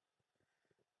me,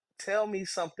 tell me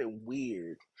something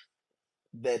weird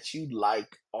that you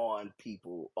like on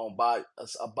people, on body,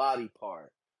 a body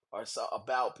part, or so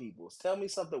about people. Tell me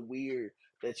something weird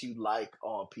that you like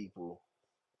on people.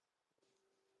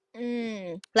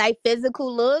 Like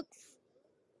physical looks.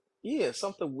 Yeah,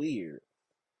 something weird.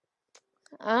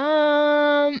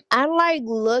 I like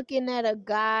looking at a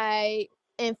guy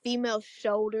and female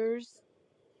shoulders.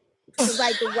 Cause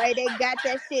like the way they got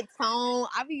that shit toned,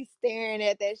 I be staring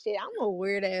at that shit. I'm a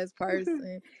weird ass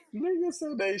person. Nigga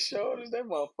said they shoulders. That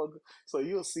motherfucker. So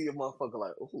you'll see a motherfucker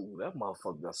like, ooh, that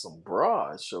motherfucker got some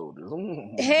broad shoulders.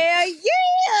 Mm. Hell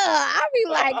yeah! I be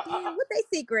like, damn, what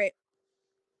they secret?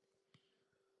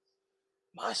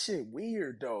 My shit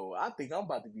weird though. I think I'm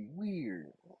about to be weird,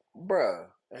 bruh.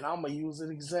 And I'm gonna use an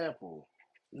example.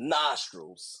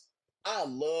 Nostrils. I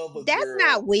love a That's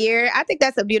not girl. weird. I think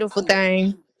that's a beautiful I love.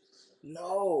 thing.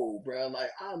 No, bruh. Like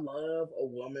I love a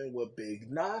woman with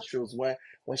big nostrils.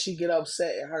 When she get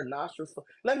upset and her nostrils.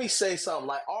 Let me say something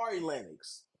like Ari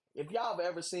Lennox. If y'all have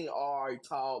ever seen Ari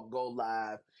talk, go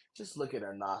live, just look at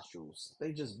her nostrils.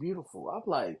 They just beautiful. I'm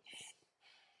like,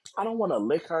 I don't want to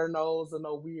lick her nose or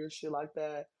no weird shit like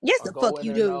that, Yes, or the go fuck in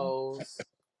you her do. nose.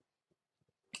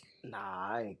 Nah,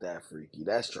 I ain't that freaky.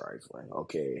 That's trifling.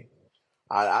 Okay.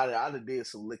 I done did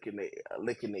some licking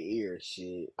the ear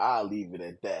shit. I'll leave it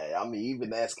at that. I mean, even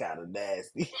that's kind of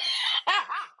nasty.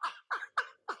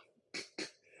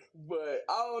 But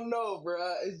I don't know,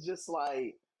 bruh. It's just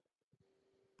like,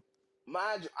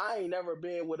 mind you, I ain't never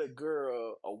been with a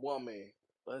girl, a woman.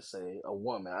 Let's say a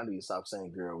woman. I need to stop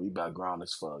saying girl. We background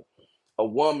as fuck. A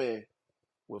woman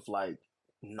with like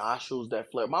nostrils that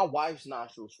flare. My wife's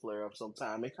nostrils flare up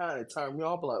sometimes. It kind of turn me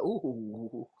off. Like,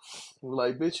 ooh,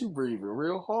 like bitch, you breathing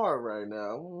real hard right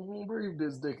now. Breathe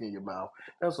this dick in your mouth.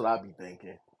 That's what I be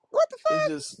thinking. What the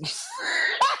It's fuck? just,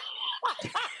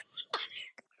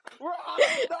 bro.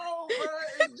 I don't know, bro.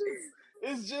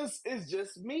 It's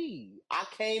just me. I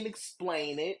can't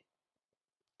explain it.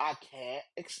 I can't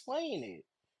explain it.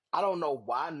 I don't know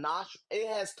why nostril. It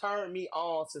has turned me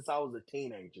on since I was a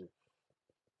teenager.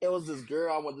 It was this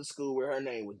girl I went to school with. Her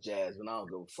name was Jasmine. I don't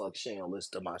give a fuck. She ain't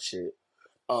listen to my shit.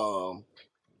 Um,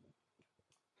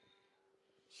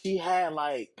 she had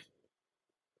like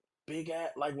big ass.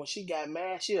 Like when she got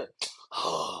mad, she, and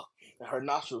her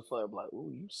nostrils flare. Like,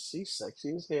 ooh, you see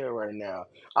sexy as hell right now.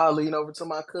 I lean over to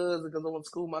my cousin because I went to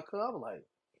school with my cousin. I was like,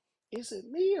 is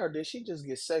it me or did she just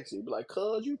get sexy? Be like,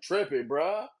 cuz you tripping,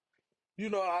 bruh. You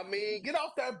know what I mean? Get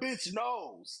off that bitch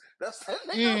nose. That's that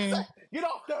nigga Mm. say. Get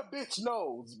off that bitch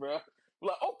nose, bruh.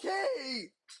 Like,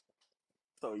 okay.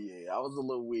 So yeah, I was a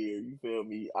little weird. You feel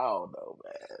me? I don't know,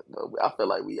 man. But I feel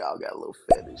like we all got a little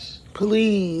fetish.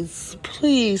 Please,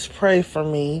 please pray for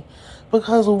me.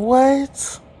 Because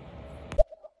what?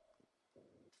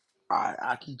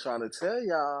 I keep trying to tell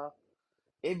y'all.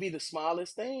 it be the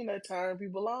smallest thing that turn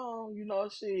people on. You know,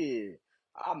 shit.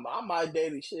 I might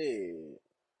date it, shit.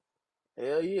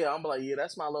 Hell yeah, I'm like, yeah,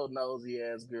 that's my little nosy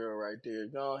ass girl right there.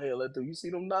 Go ahead, let them. You see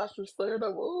them nostrils flared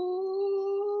up?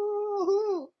 Ooh,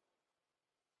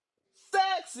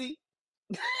 sexy.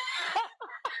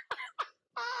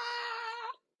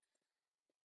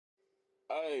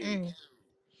 Hey, Mm.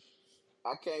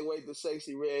 I can't wait to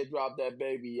Sexy Red drop that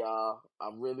baby, y'all.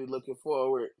 I'm really looking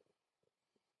forward.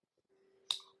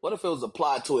 What if it was a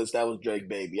plot twist that was Drake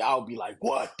baby? I would be like,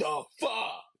 what the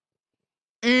fuck?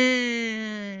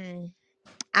 Mm.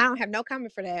 I don't have no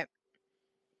comment for that.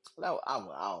 No, I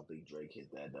don't think Drake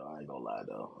hit that though. I ain't gonna lie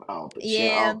though. I don't think she.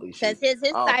 I Yeah, don't think because she. his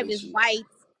I don't type think is she. white.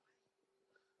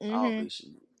 I don't Hmm. think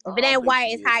she. If I it don't ain't think white,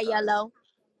 she it's is high type. yellow.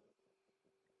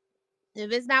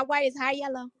 If it's not white, it's high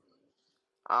yellow.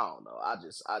 I don't know. I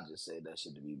just say that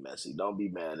shit to be messy. Don't be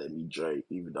mad at me, Drake.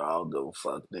 Even though I don't give a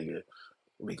fuck, nigga.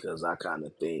 Because I kind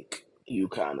of think you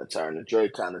kind of turning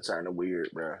Drake kind of turning weird,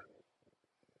 bro.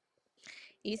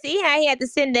 You see how he had to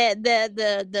send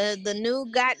the new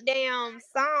goddamn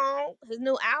song, his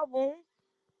new album.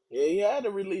 Yeah, he had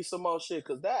to release some more shit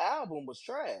because that album was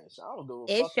trash. I don't give a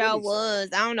It fuck what sure he say. was.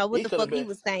 I don't know what He the could have fuck he been.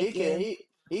 was He can. thinking.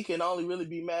 He can only really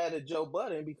be mad at Joe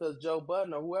Budden because Joe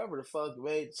Budden or whoever the fuck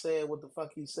made said what the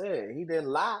fuck he said. He didn't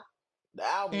lie. The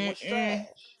album was Mm-mm.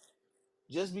 trash.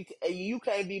 Just because you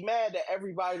can't be mad that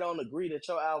everybody don't agree that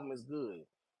your album is good,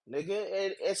 nigga.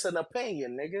 It's an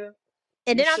opinion, nigga.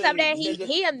 And You then on top of that, shouldn't, he nigga.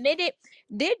 he admitted.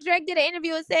 Did Drake did an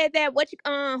interview and said that what you,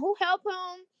 who helped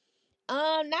him?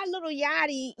 Not Little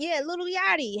Yachty. Yeah, Little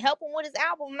Yachty help him with his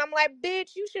album. And I'm like,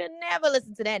 bitch, you should never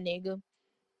listen to that nigga.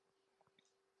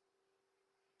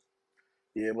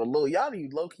 Yeah, but Lil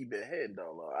Yachty low key been hitting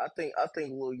though. I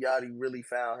think Lil Yachty really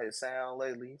found his sound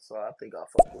lately, so I think I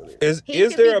fuck with it. He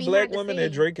Is should be there a black behind the woman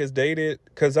that scenes. Drake has dated?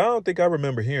 Because I don't think I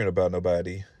remember hearing about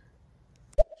nobody.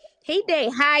 He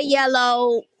date high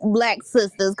yellow black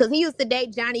sisters because he used to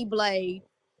date Johnny Blade.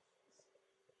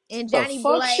 And The Johnny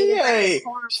fuck Blade is like a she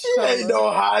caramel ain't color.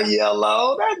 no high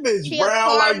yellow. That bitch She a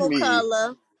brown like caramel me.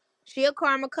 color. She a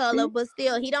caramel color, He, but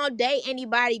still, he don't date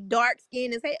anybody dark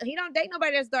skinned as hell. He don't date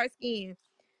nobody that's dark skinned.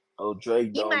 oh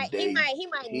Drake He don't might, he date. might, he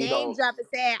might He name don't. drop and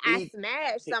say I He,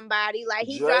 smashed he somebody. Like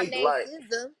he dropped Drake name like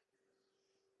Scissor.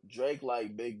 Drake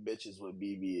like big bitches with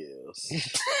BBLs.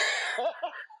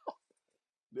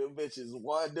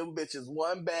 Them bitches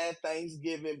one bad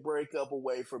Thanksgiving breakup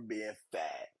away from being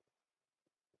fat.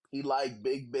 He like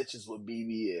big bitches with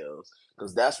BBLs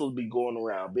because that's what be going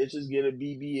around. Bitches get a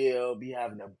BBL, be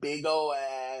having a big old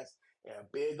ass and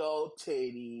big old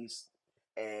titties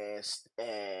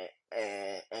and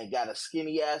and got a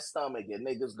skinny ass stomach and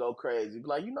niggas go crazy. Be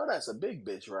like, that's a big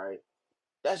bitch, right?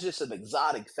 That's just an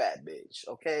exotic fat bitch,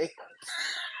 okay?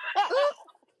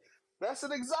 That's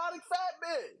an exotic fat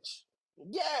bitch.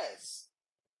 Yes.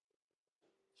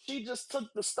 She just took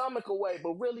the stomach away,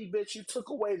 but really, bitch, you took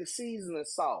away the seasoning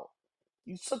salt.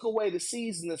 You took away the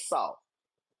seasoning salt.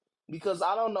 Because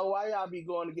I don't know why y'all be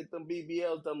going to get them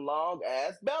BBLs, them long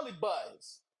ass belly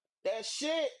buttons. That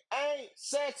shit ain't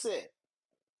sexy.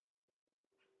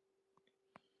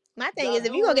 My thing is, Y'all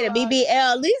if you do gonna get a realize BBL,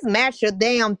 at least match your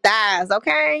damn thighs,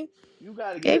 okay? you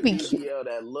got to get They a be cute. BBL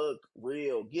that look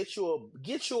real. Get you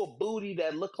a booty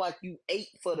that look like you ate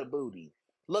for the booty.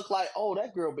 Look like, oh,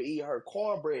 that girl be eating her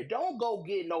cornbread. Don't go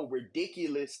get no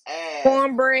ridiculous ass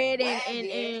Cornbread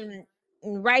wagon and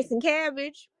rice and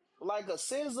cabbage. like a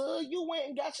scissor. You went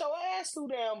and got your ass too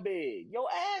damn big. Your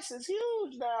ass is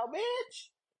huge now, bitch.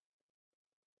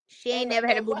 She ain't And never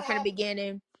had a and booty what from the happened?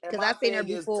 beginning And because my I seen her thing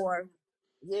is, before.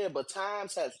 yeah, but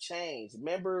times have changed.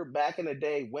 Remember back in the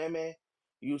day, women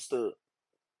used to.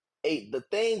 The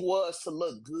thing was to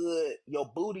look good.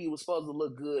 Your booty was supposed to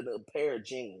look good in a pair of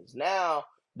jeans. Now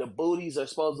the booties are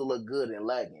supposed to look good in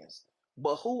leggings.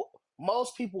 But who?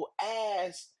 Most people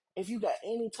ass, if you got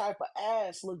any type of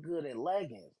ass, look good in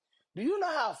leggings. Do you know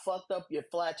how fucked up your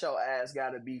flat your ass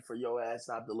got to be for your ass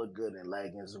not to look good in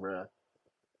leggings, bruh?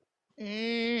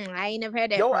 I ain't never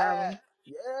had that Your ass, problem.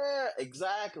 yeah,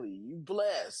 exactly. You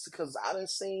blessed because I done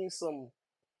seen some.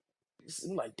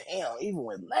 I'm like, damn, even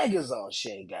with leggings on,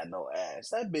 she ain't got no ass.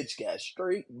 That bitch got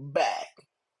straight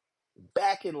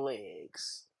back and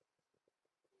legs.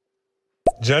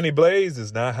 Johnny Blaze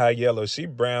is not high yellow. She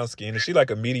brown skin. She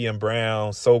like a medium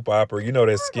brown soap opera. You know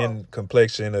that Oh, skin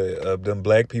complexion of them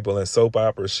black people in soap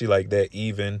operas. She like that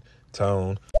even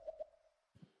tone.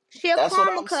 She a that's what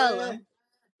caramel I'm saying. color.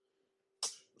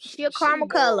 She a She caramel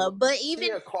color. more. But She even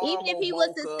a even if caramel he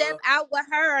was to step mocha. out with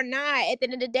her or not, at the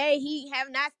end of the day, he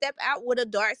have not stepped out with a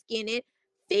dark skinned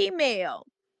female.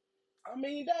 I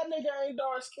mean, that nigga ain't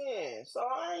dark skinned, so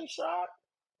I ain't shocked.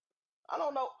 I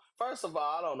don't know. First of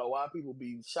all, I don't know why people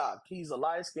be shocked. He's a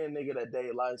light skinned nigga that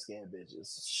date light skinned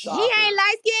bitches. He ain't Shocker.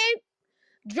 light skinned.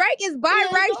 Drake is He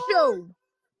ain't dark. biracial.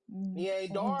 He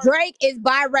ain't dark. Drake is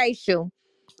biracial.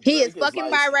 He is Drake is fucking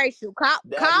like biracial.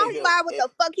 that Call him nigga. by what the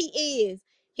fuck he is.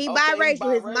 He Okay, he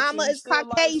biracial. His biracial. mama He is still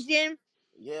light. Caucasian.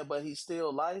 Yeah, but he's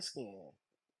still light skinned.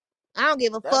 I don't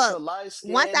give a That's fuck. a light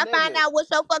Once skinned I find nigga. out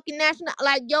what's your fucking national,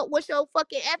 like, yo, what's your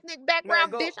fucking ethnic Man,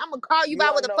 background, go. bitch, I'm gonna call you You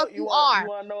by what wanna the know? fuck you are. You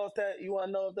wanna know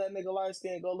if that nigga light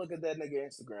skinned? Go look at that nigga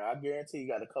Instagram. I guarantee you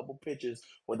got a couple pictures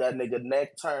with that nigga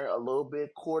neck turned a little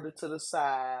bit quarter to the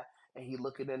side, and he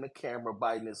looking in the camera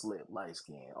biting his lip. Light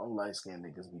skin. Only light skinned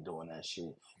niggas be doing that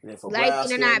shit. And if a Light brown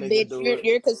skin or skinned not, nigga bitch, do it,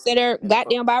 you're considered and if a,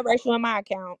 goddamn biracial in my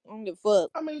account. I don't give a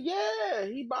fuck. I mean, yeah,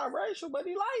 he biracial, but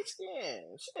he light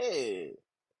skinned. Shit.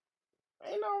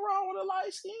 Ain't nothing wrong with a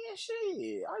light skin.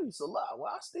 Shit. I used to love,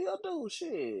 well, I still do.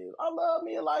 Shit. I love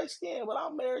me a light skin, but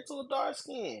I'm married to a dark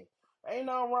skin. Ain't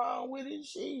nothing wrong with it.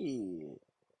 Shit.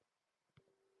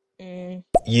 Mm.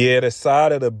 Yeah, the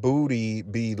side of the booty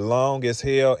be long as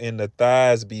hell and the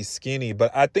thighs be skinny.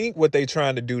 But I think what they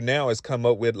trying to do now is come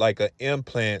up with like an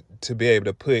implant to be able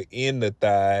to put in the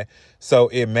thigh so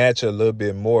it match a little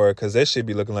bit more. Cause that should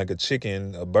be looking like a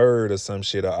chicken, a bird or some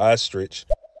shit, or ostrich.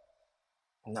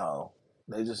 No.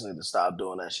 They just need to stop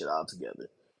doing that shit altogether.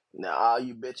 Now all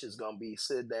you bitches gonna be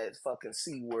sitting at fucking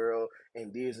Sea World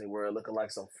and Disney World looking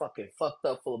like some fucking fucked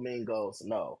up flamingos.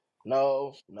 No.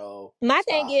 No. No. My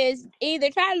thing Stop. is either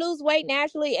try to lose weight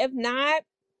naturally. If not,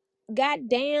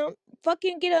 goddamn,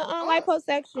 fucking get a I, I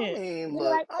liposuction. mean, Get a look,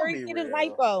 like I'll three, be get a real.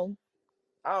 lipo.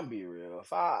 I'm be real.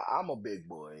 I'm a big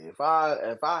boy. If I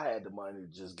had the money to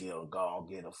just go and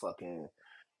get a fucking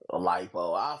a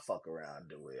lipo, I'll fuck around and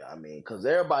do it. I mean, because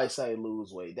everybody say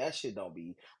lose weight. That shit don't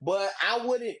be. But I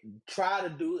wouldn't try to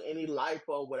do any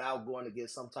lipo without going to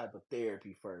get some type of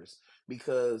therapy first.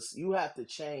 Because you have to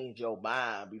change your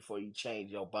mind before you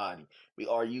change your body.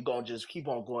 Or you going to just keep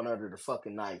on going under the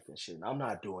fucking knife and shit. I'm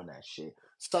not doing that shit.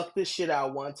 Suck this shit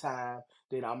out one time.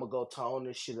 Then I'm going to go tone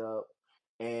this shit up.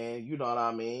 And you know what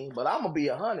I mean? But I'm going to be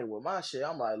 100 with my shit.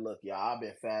 I'm like, look, y'all, I've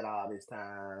been fat all this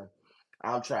time.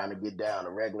 I'm trying to get down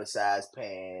to regular size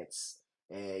pants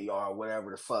and or whatever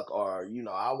the fuck, or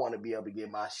I want to be able to get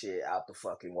my shit out the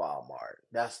fucking Walmart.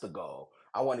 That's the goal.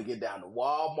 I want to get down to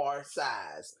Walmart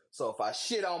size. So if I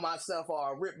shit on myself or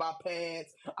I rip my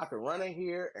pants, I can run in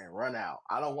here and run out.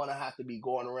 I don't want to have to be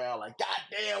going around like, God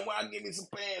damn, where I get me some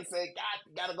pants? Say,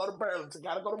 God, gotta go to Burlington,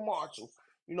 gotta go to Marshalls.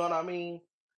 You know what I mean?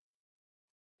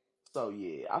 So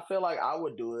yeah, I feel like I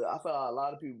would do it. I feel like a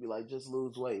lot of people be like, just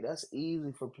lose weight. That's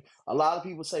easy for a lot of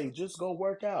people say, just go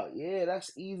work out. Yeah,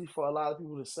 that's easy for a lot of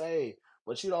people to say,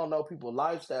 but you don't know people's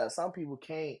lifestyle. Some people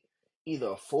can't either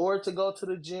afford to go to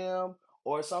the gym,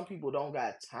 or some people don't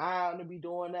got time to be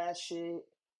doing that shit.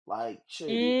 Like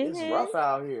shit, it's Mm-hmm. rough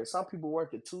out here. Some people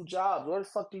work at 2 jobs. Where the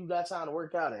fuck do you got time to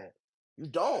work out at? You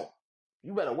don't.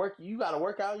 You better work. You got to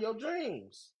work out your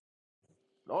dreams.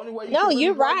 The only way you No, can really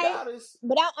you're work right. out is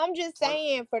But I'm just when.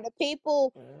 saying for the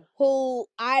people Yeah. who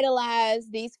idolize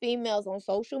these females on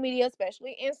social media,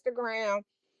 especially Instagram,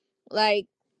 like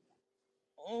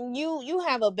you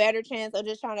have a better chance of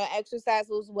just trying to exercise,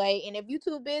 lose weight. And if you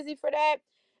too busy for that,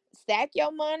 stack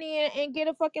your money and get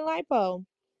a fucking lipo.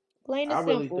 Plain and I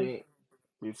really simple. think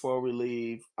before we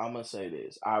leave, I'm gonna say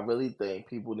this. I really think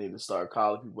people need to start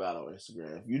calling people out on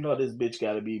Instagram. If you know this bitch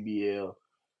got a BBL,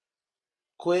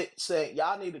 quit saying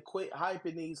y'all need to quit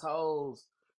hyping these hoes.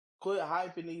 Quit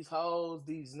hyping these hoes,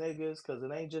 these niggas, cause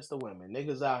it ain't just the women.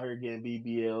 Niggas out here getting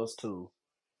BBLs too.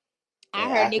 I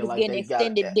And heard acting niggas like getting they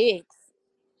got extended dicks.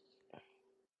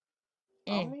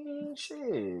 I Mm, mean,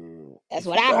 shit. that's If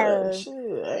what you I got a heard. shit,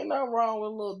 ain't nothing wrong with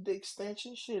a little dick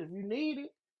extension. Shit, if you need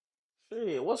it,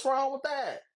 shit, what's wrong with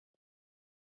that?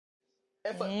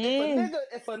 Mm.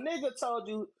 If a nigga told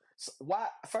you why,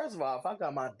 first of all, if I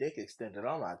got my dick extended,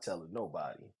 I'm not telling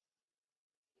nobody.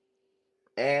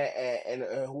 And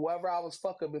whoever I was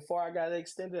fucking before I got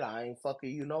extended, I ain't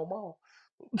fucking you no more.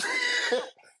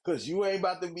 Cause you ain't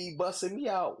about to be busting me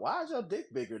out. Why is your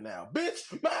dick bigger now,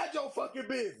 bitch? Mind your fucking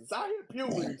business. I hit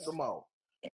puberty some more.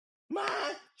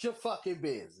 Mind your fucking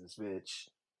business, bitch.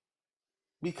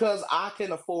 Because I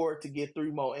can afford to get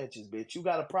 3 more inches, bitch. You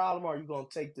got a problem, or you gonna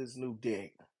take this new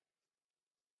dick?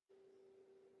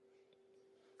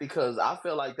 Because I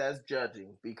feel like that's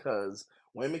judging. Because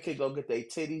women can go get their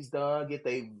titties done, get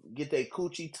their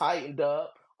coochie tightened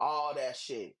up, all that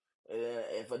shit.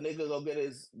 If a nigga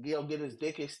get his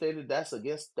dick extended, that's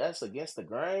against the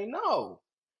grain. No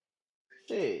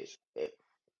shit,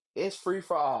 it's free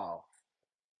for all.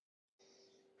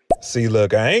 See,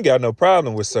 look, I ain't got no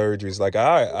problem with surgeries. Like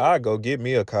I go get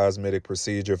me a cosmetic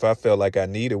procedure if I felt like I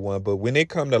needed one. But when it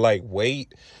come to like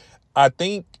weight, I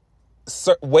think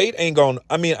weight ain't gonna.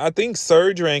 I mean, I think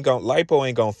surgery ain't gonna. Lipo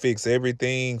ain't gonna fix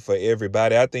everything for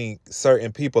everybody. I think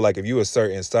certain people, like if you a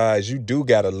certain size, you do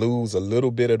gotta lose a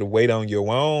little bit of the weight on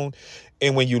your own.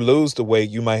 And when you lose the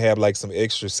weight, you might have like some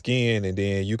extra skin, and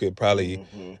then you could probably,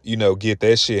 Hmm. get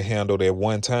that shit handled at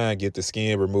one time, get the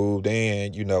skin removed,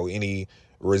 and any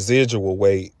residual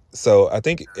weight. So I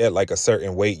think at like a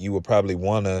certain weight, you would probably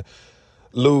wanna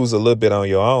lose a little bit on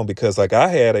your own, because like I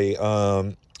had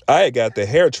got the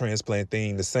hair transplant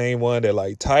thing, the same one that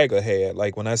like Tiger had.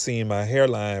 Like when I seen my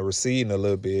hairline receding a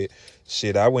little bit,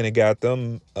 shit, I went and got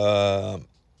them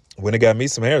went and got me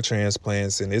some hair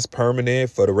transplants, and it's permanent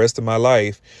for the rest of my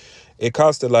life. It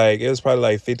was probably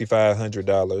like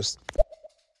 $5,500.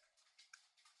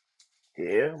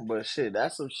 Yeah, but shit,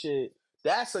 that's some shit.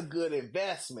 That's a good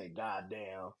investment,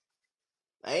 goddamn.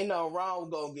 Ain't no wrong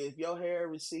with gonna get if your hair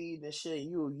receding and shit.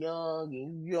 You young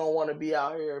and you don't want to be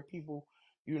out here. People,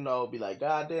 be like,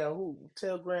 goddamn, who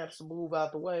tell Gramps to move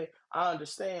out the way. I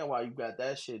understand why you got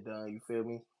that shit done. You feel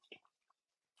me?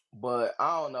 But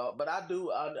I don't know. But I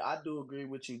do agree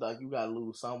with you. Like you gotta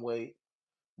lose some weight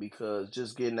because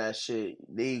just getting that shit,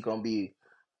 then you gonna be,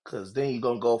 cause then you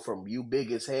gonna go from you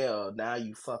big as hell. Now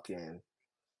you fucking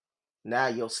now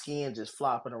your skin just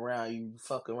flopping around. You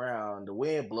fucking around. The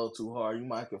wind blow too hard. You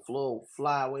might can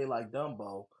fly away like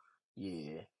Dumbo.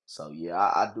 Yeah. So yeah,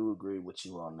 I do agree with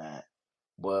you on that.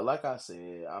 But like I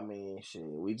said, I mean, shit,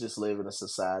 we just live in a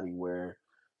society where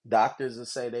doctors will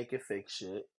say they can fix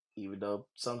shit, even though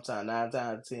sometimes 9 times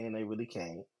out of 10 they really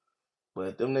can't.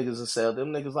 But them niggas will sell.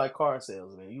 Them niggas like car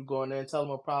salesmen. You go in there and tell them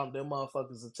a problem, them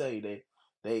motherfuckers will tell you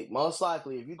they most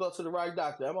likely if you go to the right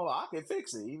doctor, I can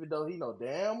fix it, even though he know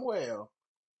damn well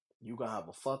you gonna have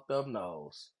a fucked up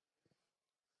nose.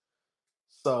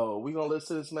 So we gonna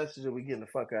listen to this message and we getting the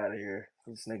fuck out of here.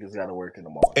 These niggas gotta work in the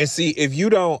morning. And see, if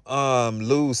you don't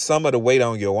lose some of the weight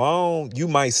on your own, you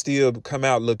might still come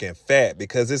out looking fat,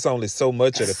 because it's only so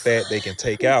much of the fat they can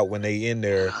take out when they in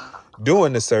there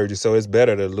doing the surgery. So it's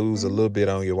better to lose a little bit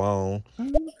on your own.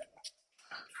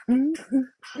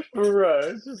 Right,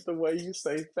 it's just the way you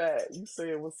say fat. You say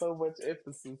it with so much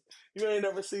emphasis. You ain't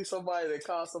never see somebody that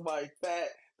call somebody fat.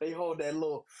 They hold that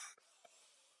little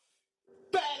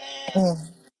fat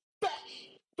ass, fat,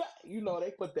 fat.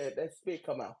 They put that spit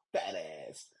come out fat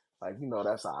ass. Like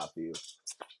that's how I feel.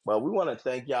 But we want to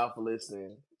thank y'all for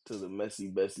listening to the Messy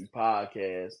Bessie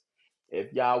podcast.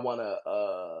 If y'all want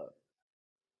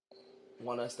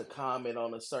us to comment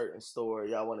on a certain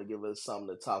story, y'all want to give us something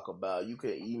to talk about, you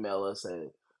can email us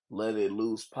at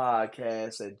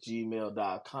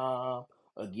letitloosepodcast@gmail.com.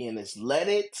 Again, it's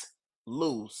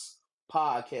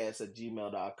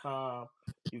letitloosepodcast@gmail.com.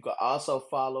 You can also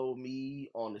follow me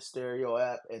on the Stereo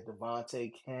app at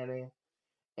Devontae Cannon.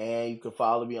 And you can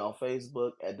follow me on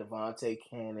Facebook at Devontae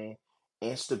Cannon,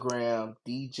 Instagram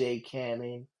DJ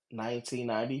Cannon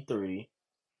 1993,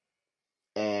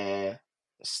 and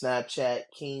Snapchat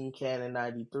King Cannon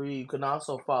 93. You can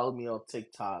also follow me on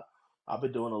TikTok. I've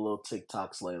been doing a little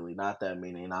TikToks lately, not that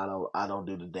many, and I don't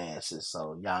do the dances,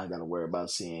 so y'all ain't gotta worry about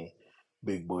seeing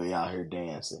Big Boy out here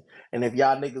dancing. And if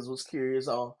y'all niggas was curious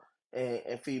on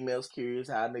and females curious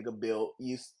how a nigga built,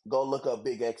 you go look up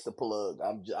Big X the plug.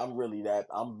 I'm really that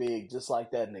I'm big, just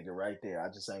like that nigga right there. I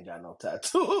just ain't got no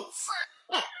tattoos.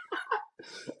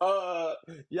 uh,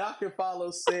 y'all can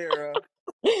follow Sarah.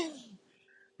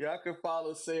 Y'all can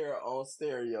follow Sarah on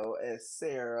Stereo as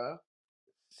Sarah.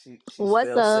 She What's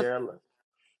spells up? Sarah.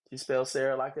 She spells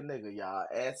Sarah like a nigga, y'all.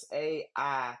 Saira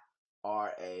I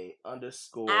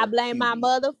underscore blame my QB.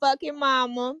 motherfucking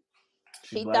mama.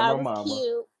 She She blame thought her it was mama.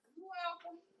 cute.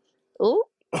 Ooh.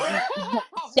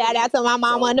 Shout We out to my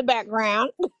mama in so the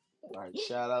background. all right.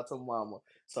 Shout out to mama.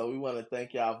 So we want to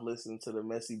thank y'all for listening to the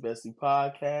Messy Bestie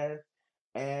podcast,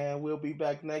 and we'll be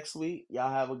back next week. Y'all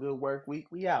have a good work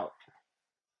week. We out.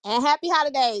 And happy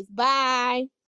holidays. Bye.